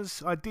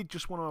listeners. I did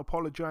just want to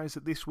apologise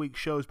that this week's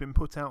show has been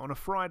put out on a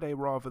Friday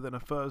rather than a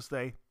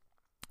Thursday,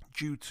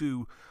 due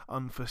to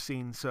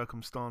unforeseen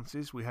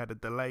circumstances. We had a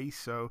delay,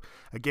 so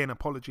again,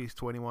 apologies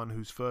to anyone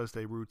whose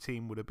Thursday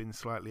routine would have been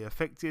slightly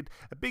affected.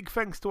 A big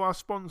thanks to our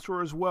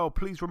sponsor as well.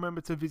 Please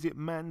remember to visit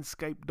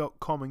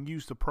manscaped.com and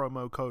use the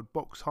promo code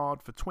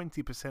BOXHARD for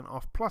 20%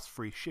 off plus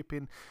free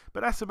shipping.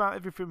 But that's about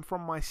everything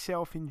from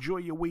myself. Enjoy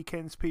your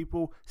weekends,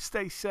 people.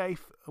 Stay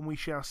safe, and we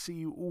shall see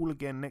you all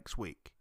again next week.